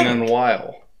 You haven't seen haven't? in a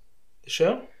while. The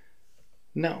show?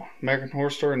 No. American Horror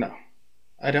Story, no.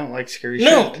 I don't like scary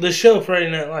No, shit. the show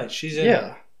Friday Night Lights. She's in it.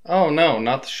 Yeah. Oh, no,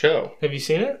 not the show. Have you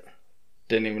seen it?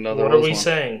 Didn't even know there What are was we one.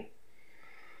 saying?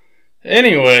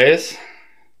 Anyways,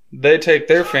 they take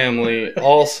their family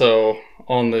also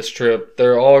on this trip.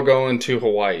 They're all going to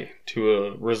Hawaii, to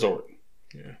a resort.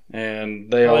 Yeah.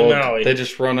 And they Maui.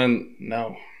 just run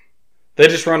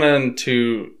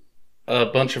into a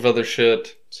bunch of other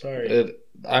shit. Sorry.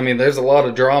 There's a lot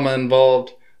of drama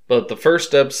involved, but the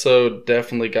first episode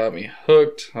definitely got me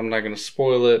hooked. I'm not going to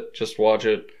spoil it. Just watch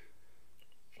it.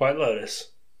 White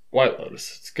Lotus. White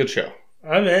Lotus. It's a good show.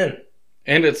 I'm in.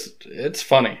 And it's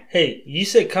funny. Hey, you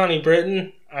said Connie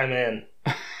Britton. I'm in.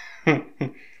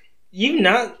 You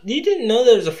didn't know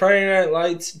there was a Friday Night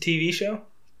Lights TV show?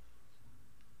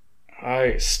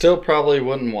 I still probably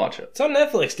wouldn't watch it. It's on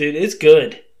Netflix, dude. It's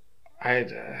good.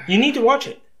 I'd You need to watch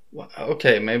it.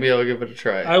 okay, maybe I'll give it a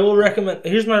try. I will recommend.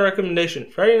 Here's my recommendation: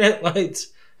 Friday Night Lights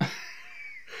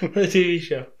The TV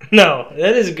show. No,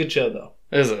 that is a good show though.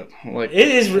 Is it? Like It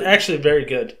is actually very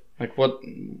good. like what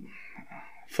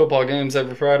football games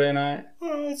every Friday night?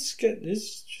 Well, it's good.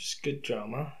 It's just good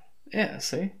drama. Yeah,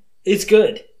 see? It's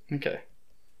good. Okay.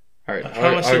 Alright, I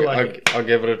promise you'll like it. I'll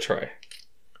give it a try.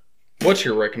 What's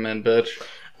your recommend, bitch?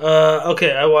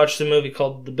 Okay, I watched a movie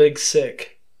called The Big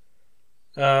Sick.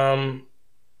 It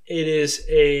is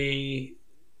a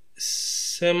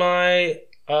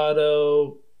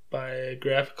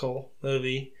semi-autobiographical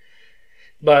movie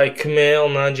by Kumail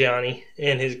Nanjiani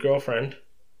and his girlfriend.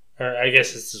 Or I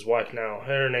guess it's his wife now.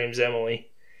 Her name's Emily.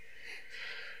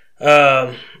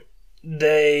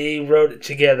 They wrote it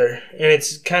together, and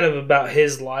it's kind of about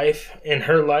his life and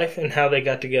her life and how they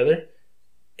got together.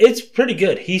 It's pretty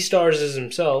good. He stars as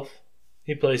himself.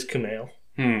 He plays Kumail.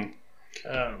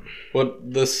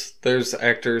 There's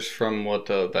actors from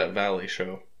that Valley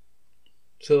show.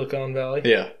 Silicon Valley.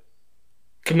 Yeah.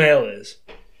 Kumail is.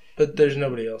 But there's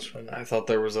nobody else from that. I thought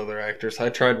there was other actors. I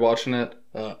tried watching it.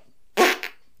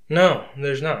 No,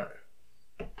 there's not.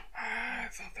 I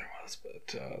thought there was,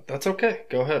 but that's okay.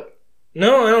 Go ahead.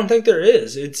 No, I don't think there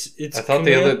is. It's. I thought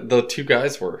Kumail. the two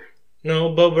guys were.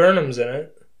 No, Bo Burnham's in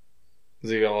it. Is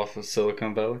he off of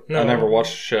Silicon Valley? No. I never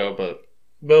watched the show, but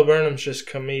Bo Burnham's just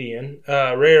comedian.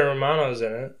 Ray Romano's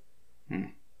in it.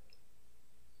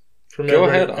 Go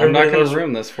ahead. I'm not going to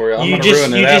ruin this for you. I'm going to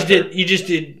ruin it after. You just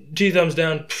did 2 thumbs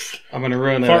down. I'm going to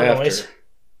ruin it Fart after. noise.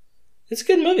 It's a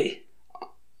good movie.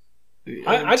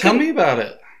 Tell me about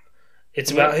it. It's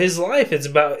about his life. It's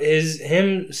about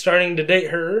him starting to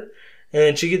date her, and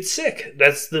then she gets sick.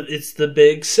 It's the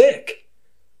Big Sick.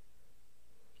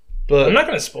 But I'm not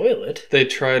going to spoil it. They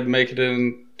tried making it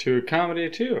into a comedy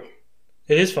too.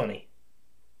 It is funny.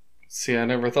 See, I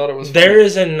never thought it was There funny.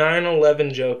 is a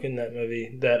 9/11 joke in that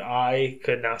movie that I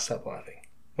could not stop laughing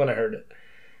when I heard it.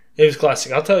 It was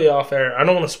classic. I'll tell you off air. I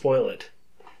don't want to spoil it.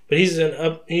 But he's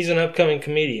an upcoming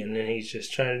comedian, and he's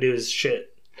just trying to do his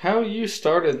shit. How you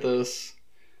started this?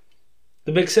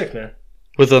 The Big Sick, man.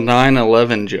 With a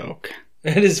 9/11 joke.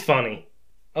 It is funny.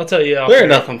 I'll tell you off There's air.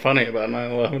 nothing funny about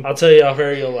 9/11. I'll tell you off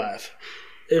air, you'll laugh.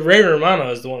 Ray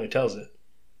Romano is the one who tells it.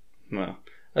 No.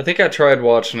 I think I tried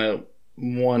watching it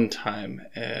one time,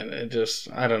 and it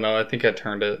just, I don't know, I think I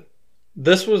turned it.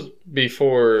 This was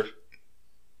before,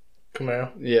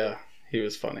 Kumail. yeah, he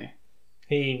was funny.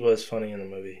 He was funny in the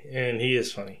movie, and he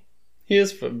is funny. He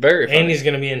is very funny. And he's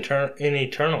going to be in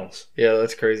Eternals. Yeah,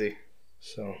 that's crazy.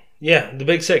 So, yeah, The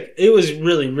Big Sick. It was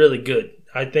really, really good.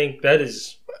 I think that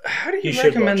is... How do you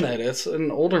should recommend watch that? It's an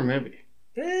older movie.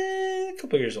 a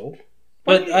couple years old.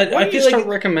 Why But do I you feel start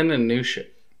like recommending new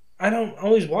shit? I don't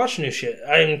always watch new shit.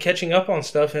 I'm catching up on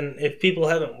stuff, and if people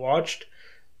haven't watched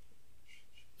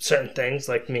certain things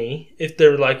like me, if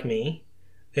they're like me,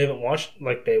 they haven't watched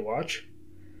like Baywatch.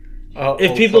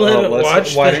 If people haven't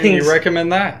watched why didn't things- you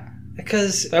recommend that?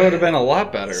 Because That would have been a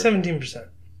lot better. 17%.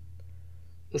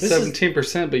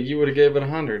 17%, but you would have gave it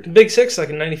 100. Big Six like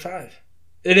a 95.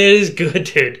 It is good,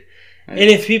 dude. And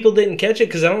if people didn't catch it,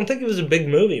 because I don't think it was a big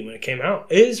movie when it came out,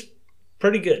 it is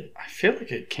pretty good. I feel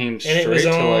like it came And straight it was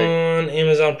to on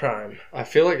Amazon Prime. I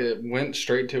feel like it went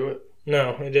straight to it.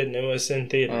 No, it didn't. It was in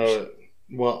theaters.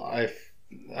 Well,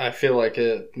 I feel like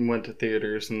it went to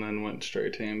theaters and then went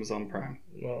straight to Amazon Prime.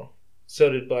 Well, so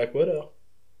did Black Widow.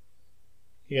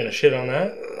 You gonna shit on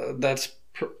that?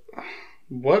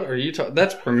 What are you talking?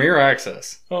 That's Premier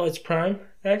Access. Oh, it's Prime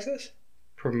Access?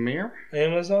 Premier?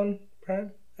 Amazon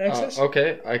Prime Access?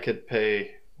 Okay, I could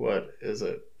pay, what is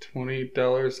it,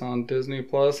 $20 on Disney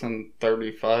Plus and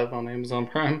 $35 on Amazon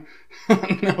Prime?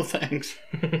 No thanks.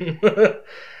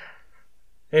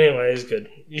 Anyway, it's good.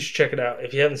 You should check it out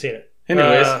if you haven't seen it.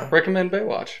 Anyways, recommend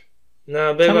Baywatch.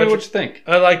 No, Baywatch. Tell me what you think.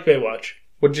 I like Baywatch.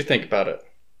 What did you think about it?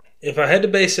 If I had to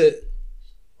base it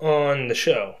on the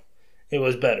show, it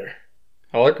was better.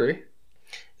 I'll agree.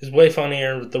 It's way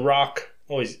funnier. The Rock,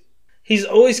 he's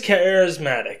always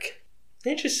charismatic.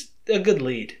 He's just a good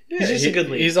lead. He's just a good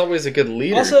lead. He's always a good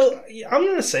leader. Also, I'm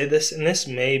going to say this, and this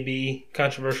may be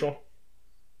controversial.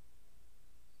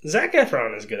 Zac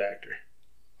Efron is a good actor.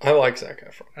 I like Zac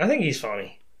Efron. I think he's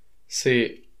funny.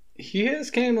 See, he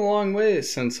has came a long way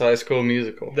since High School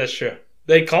Musical. That's true.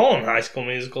 They call him High School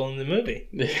Musical in the movie.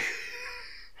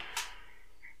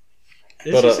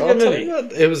 It's But just a I'll good tell movie. you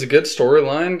what, it was a good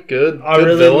storyline, good I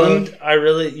villain.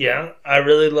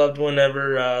 really loved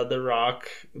whenever The Rock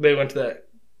they went to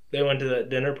that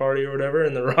dinner party or whatever,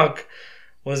 and The Rock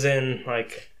was in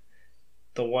like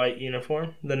the white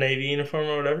uniform, the Navy uniform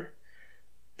or whatever.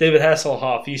 David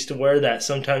Hasselhoff used to wear that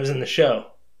sometimes in the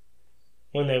show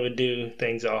when they would do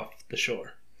things off the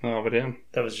shore. Oh, but yeah.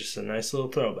 That was just a nice little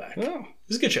throwback. It Oh.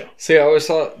 was a good show. See, I always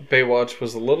thought Baywatch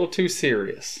was a little too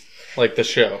serious. Like the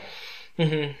show.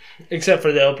 Mm-hmm. Except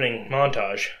for the opening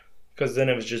montage. Because then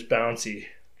it was just bouncy.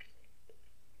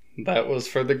 That was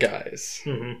for the guys.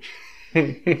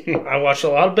 Mm-hmm. I watched a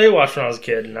lot of Baywatch when I was a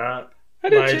kid. Not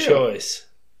my choice.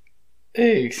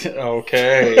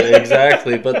 Okay,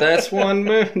 exactly. But that's one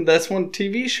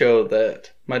TV show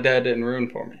that my dad didn't ruin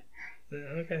for me.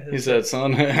 Okay. He said,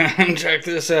 "Son, check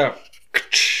this out."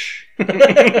 That's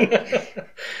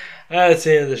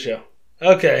the end of the show.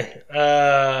 Okay.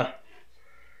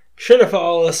 Be sure to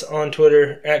follow us on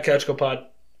Twitter at CouchCoPod,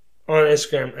 on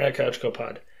Instagram at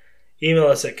CouchCoPod. Email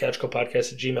us at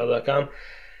couchcopodcast@gmail.com.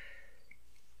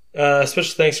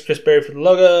 Special thanks to Chris Berry for the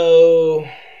logo.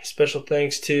 Special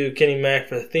thanks to Kenny Mack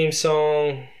for the theme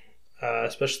song.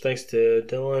 Special thanks to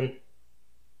Dylan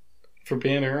For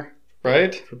being here,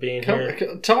 right? for being here,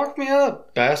 Talk me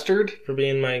up, bastard. for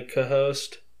being my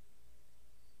co-host,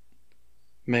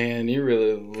 Man, you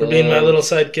really love... for being my little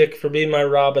sidekick, for being my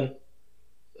Robin.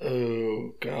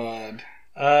 Oh, God.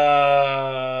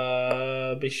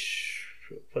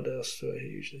 What else do I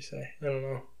usually say? I don't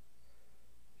know.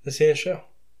 That's the end of the show.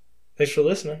 Thanks for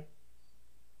listening.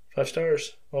 5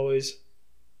 stars, always.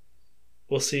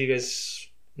 We'll see you guys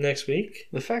next week.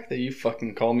 The fact that you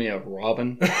fucking call me a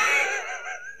Robin.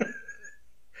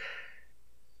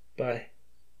 Bye.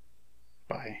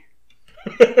 Bye.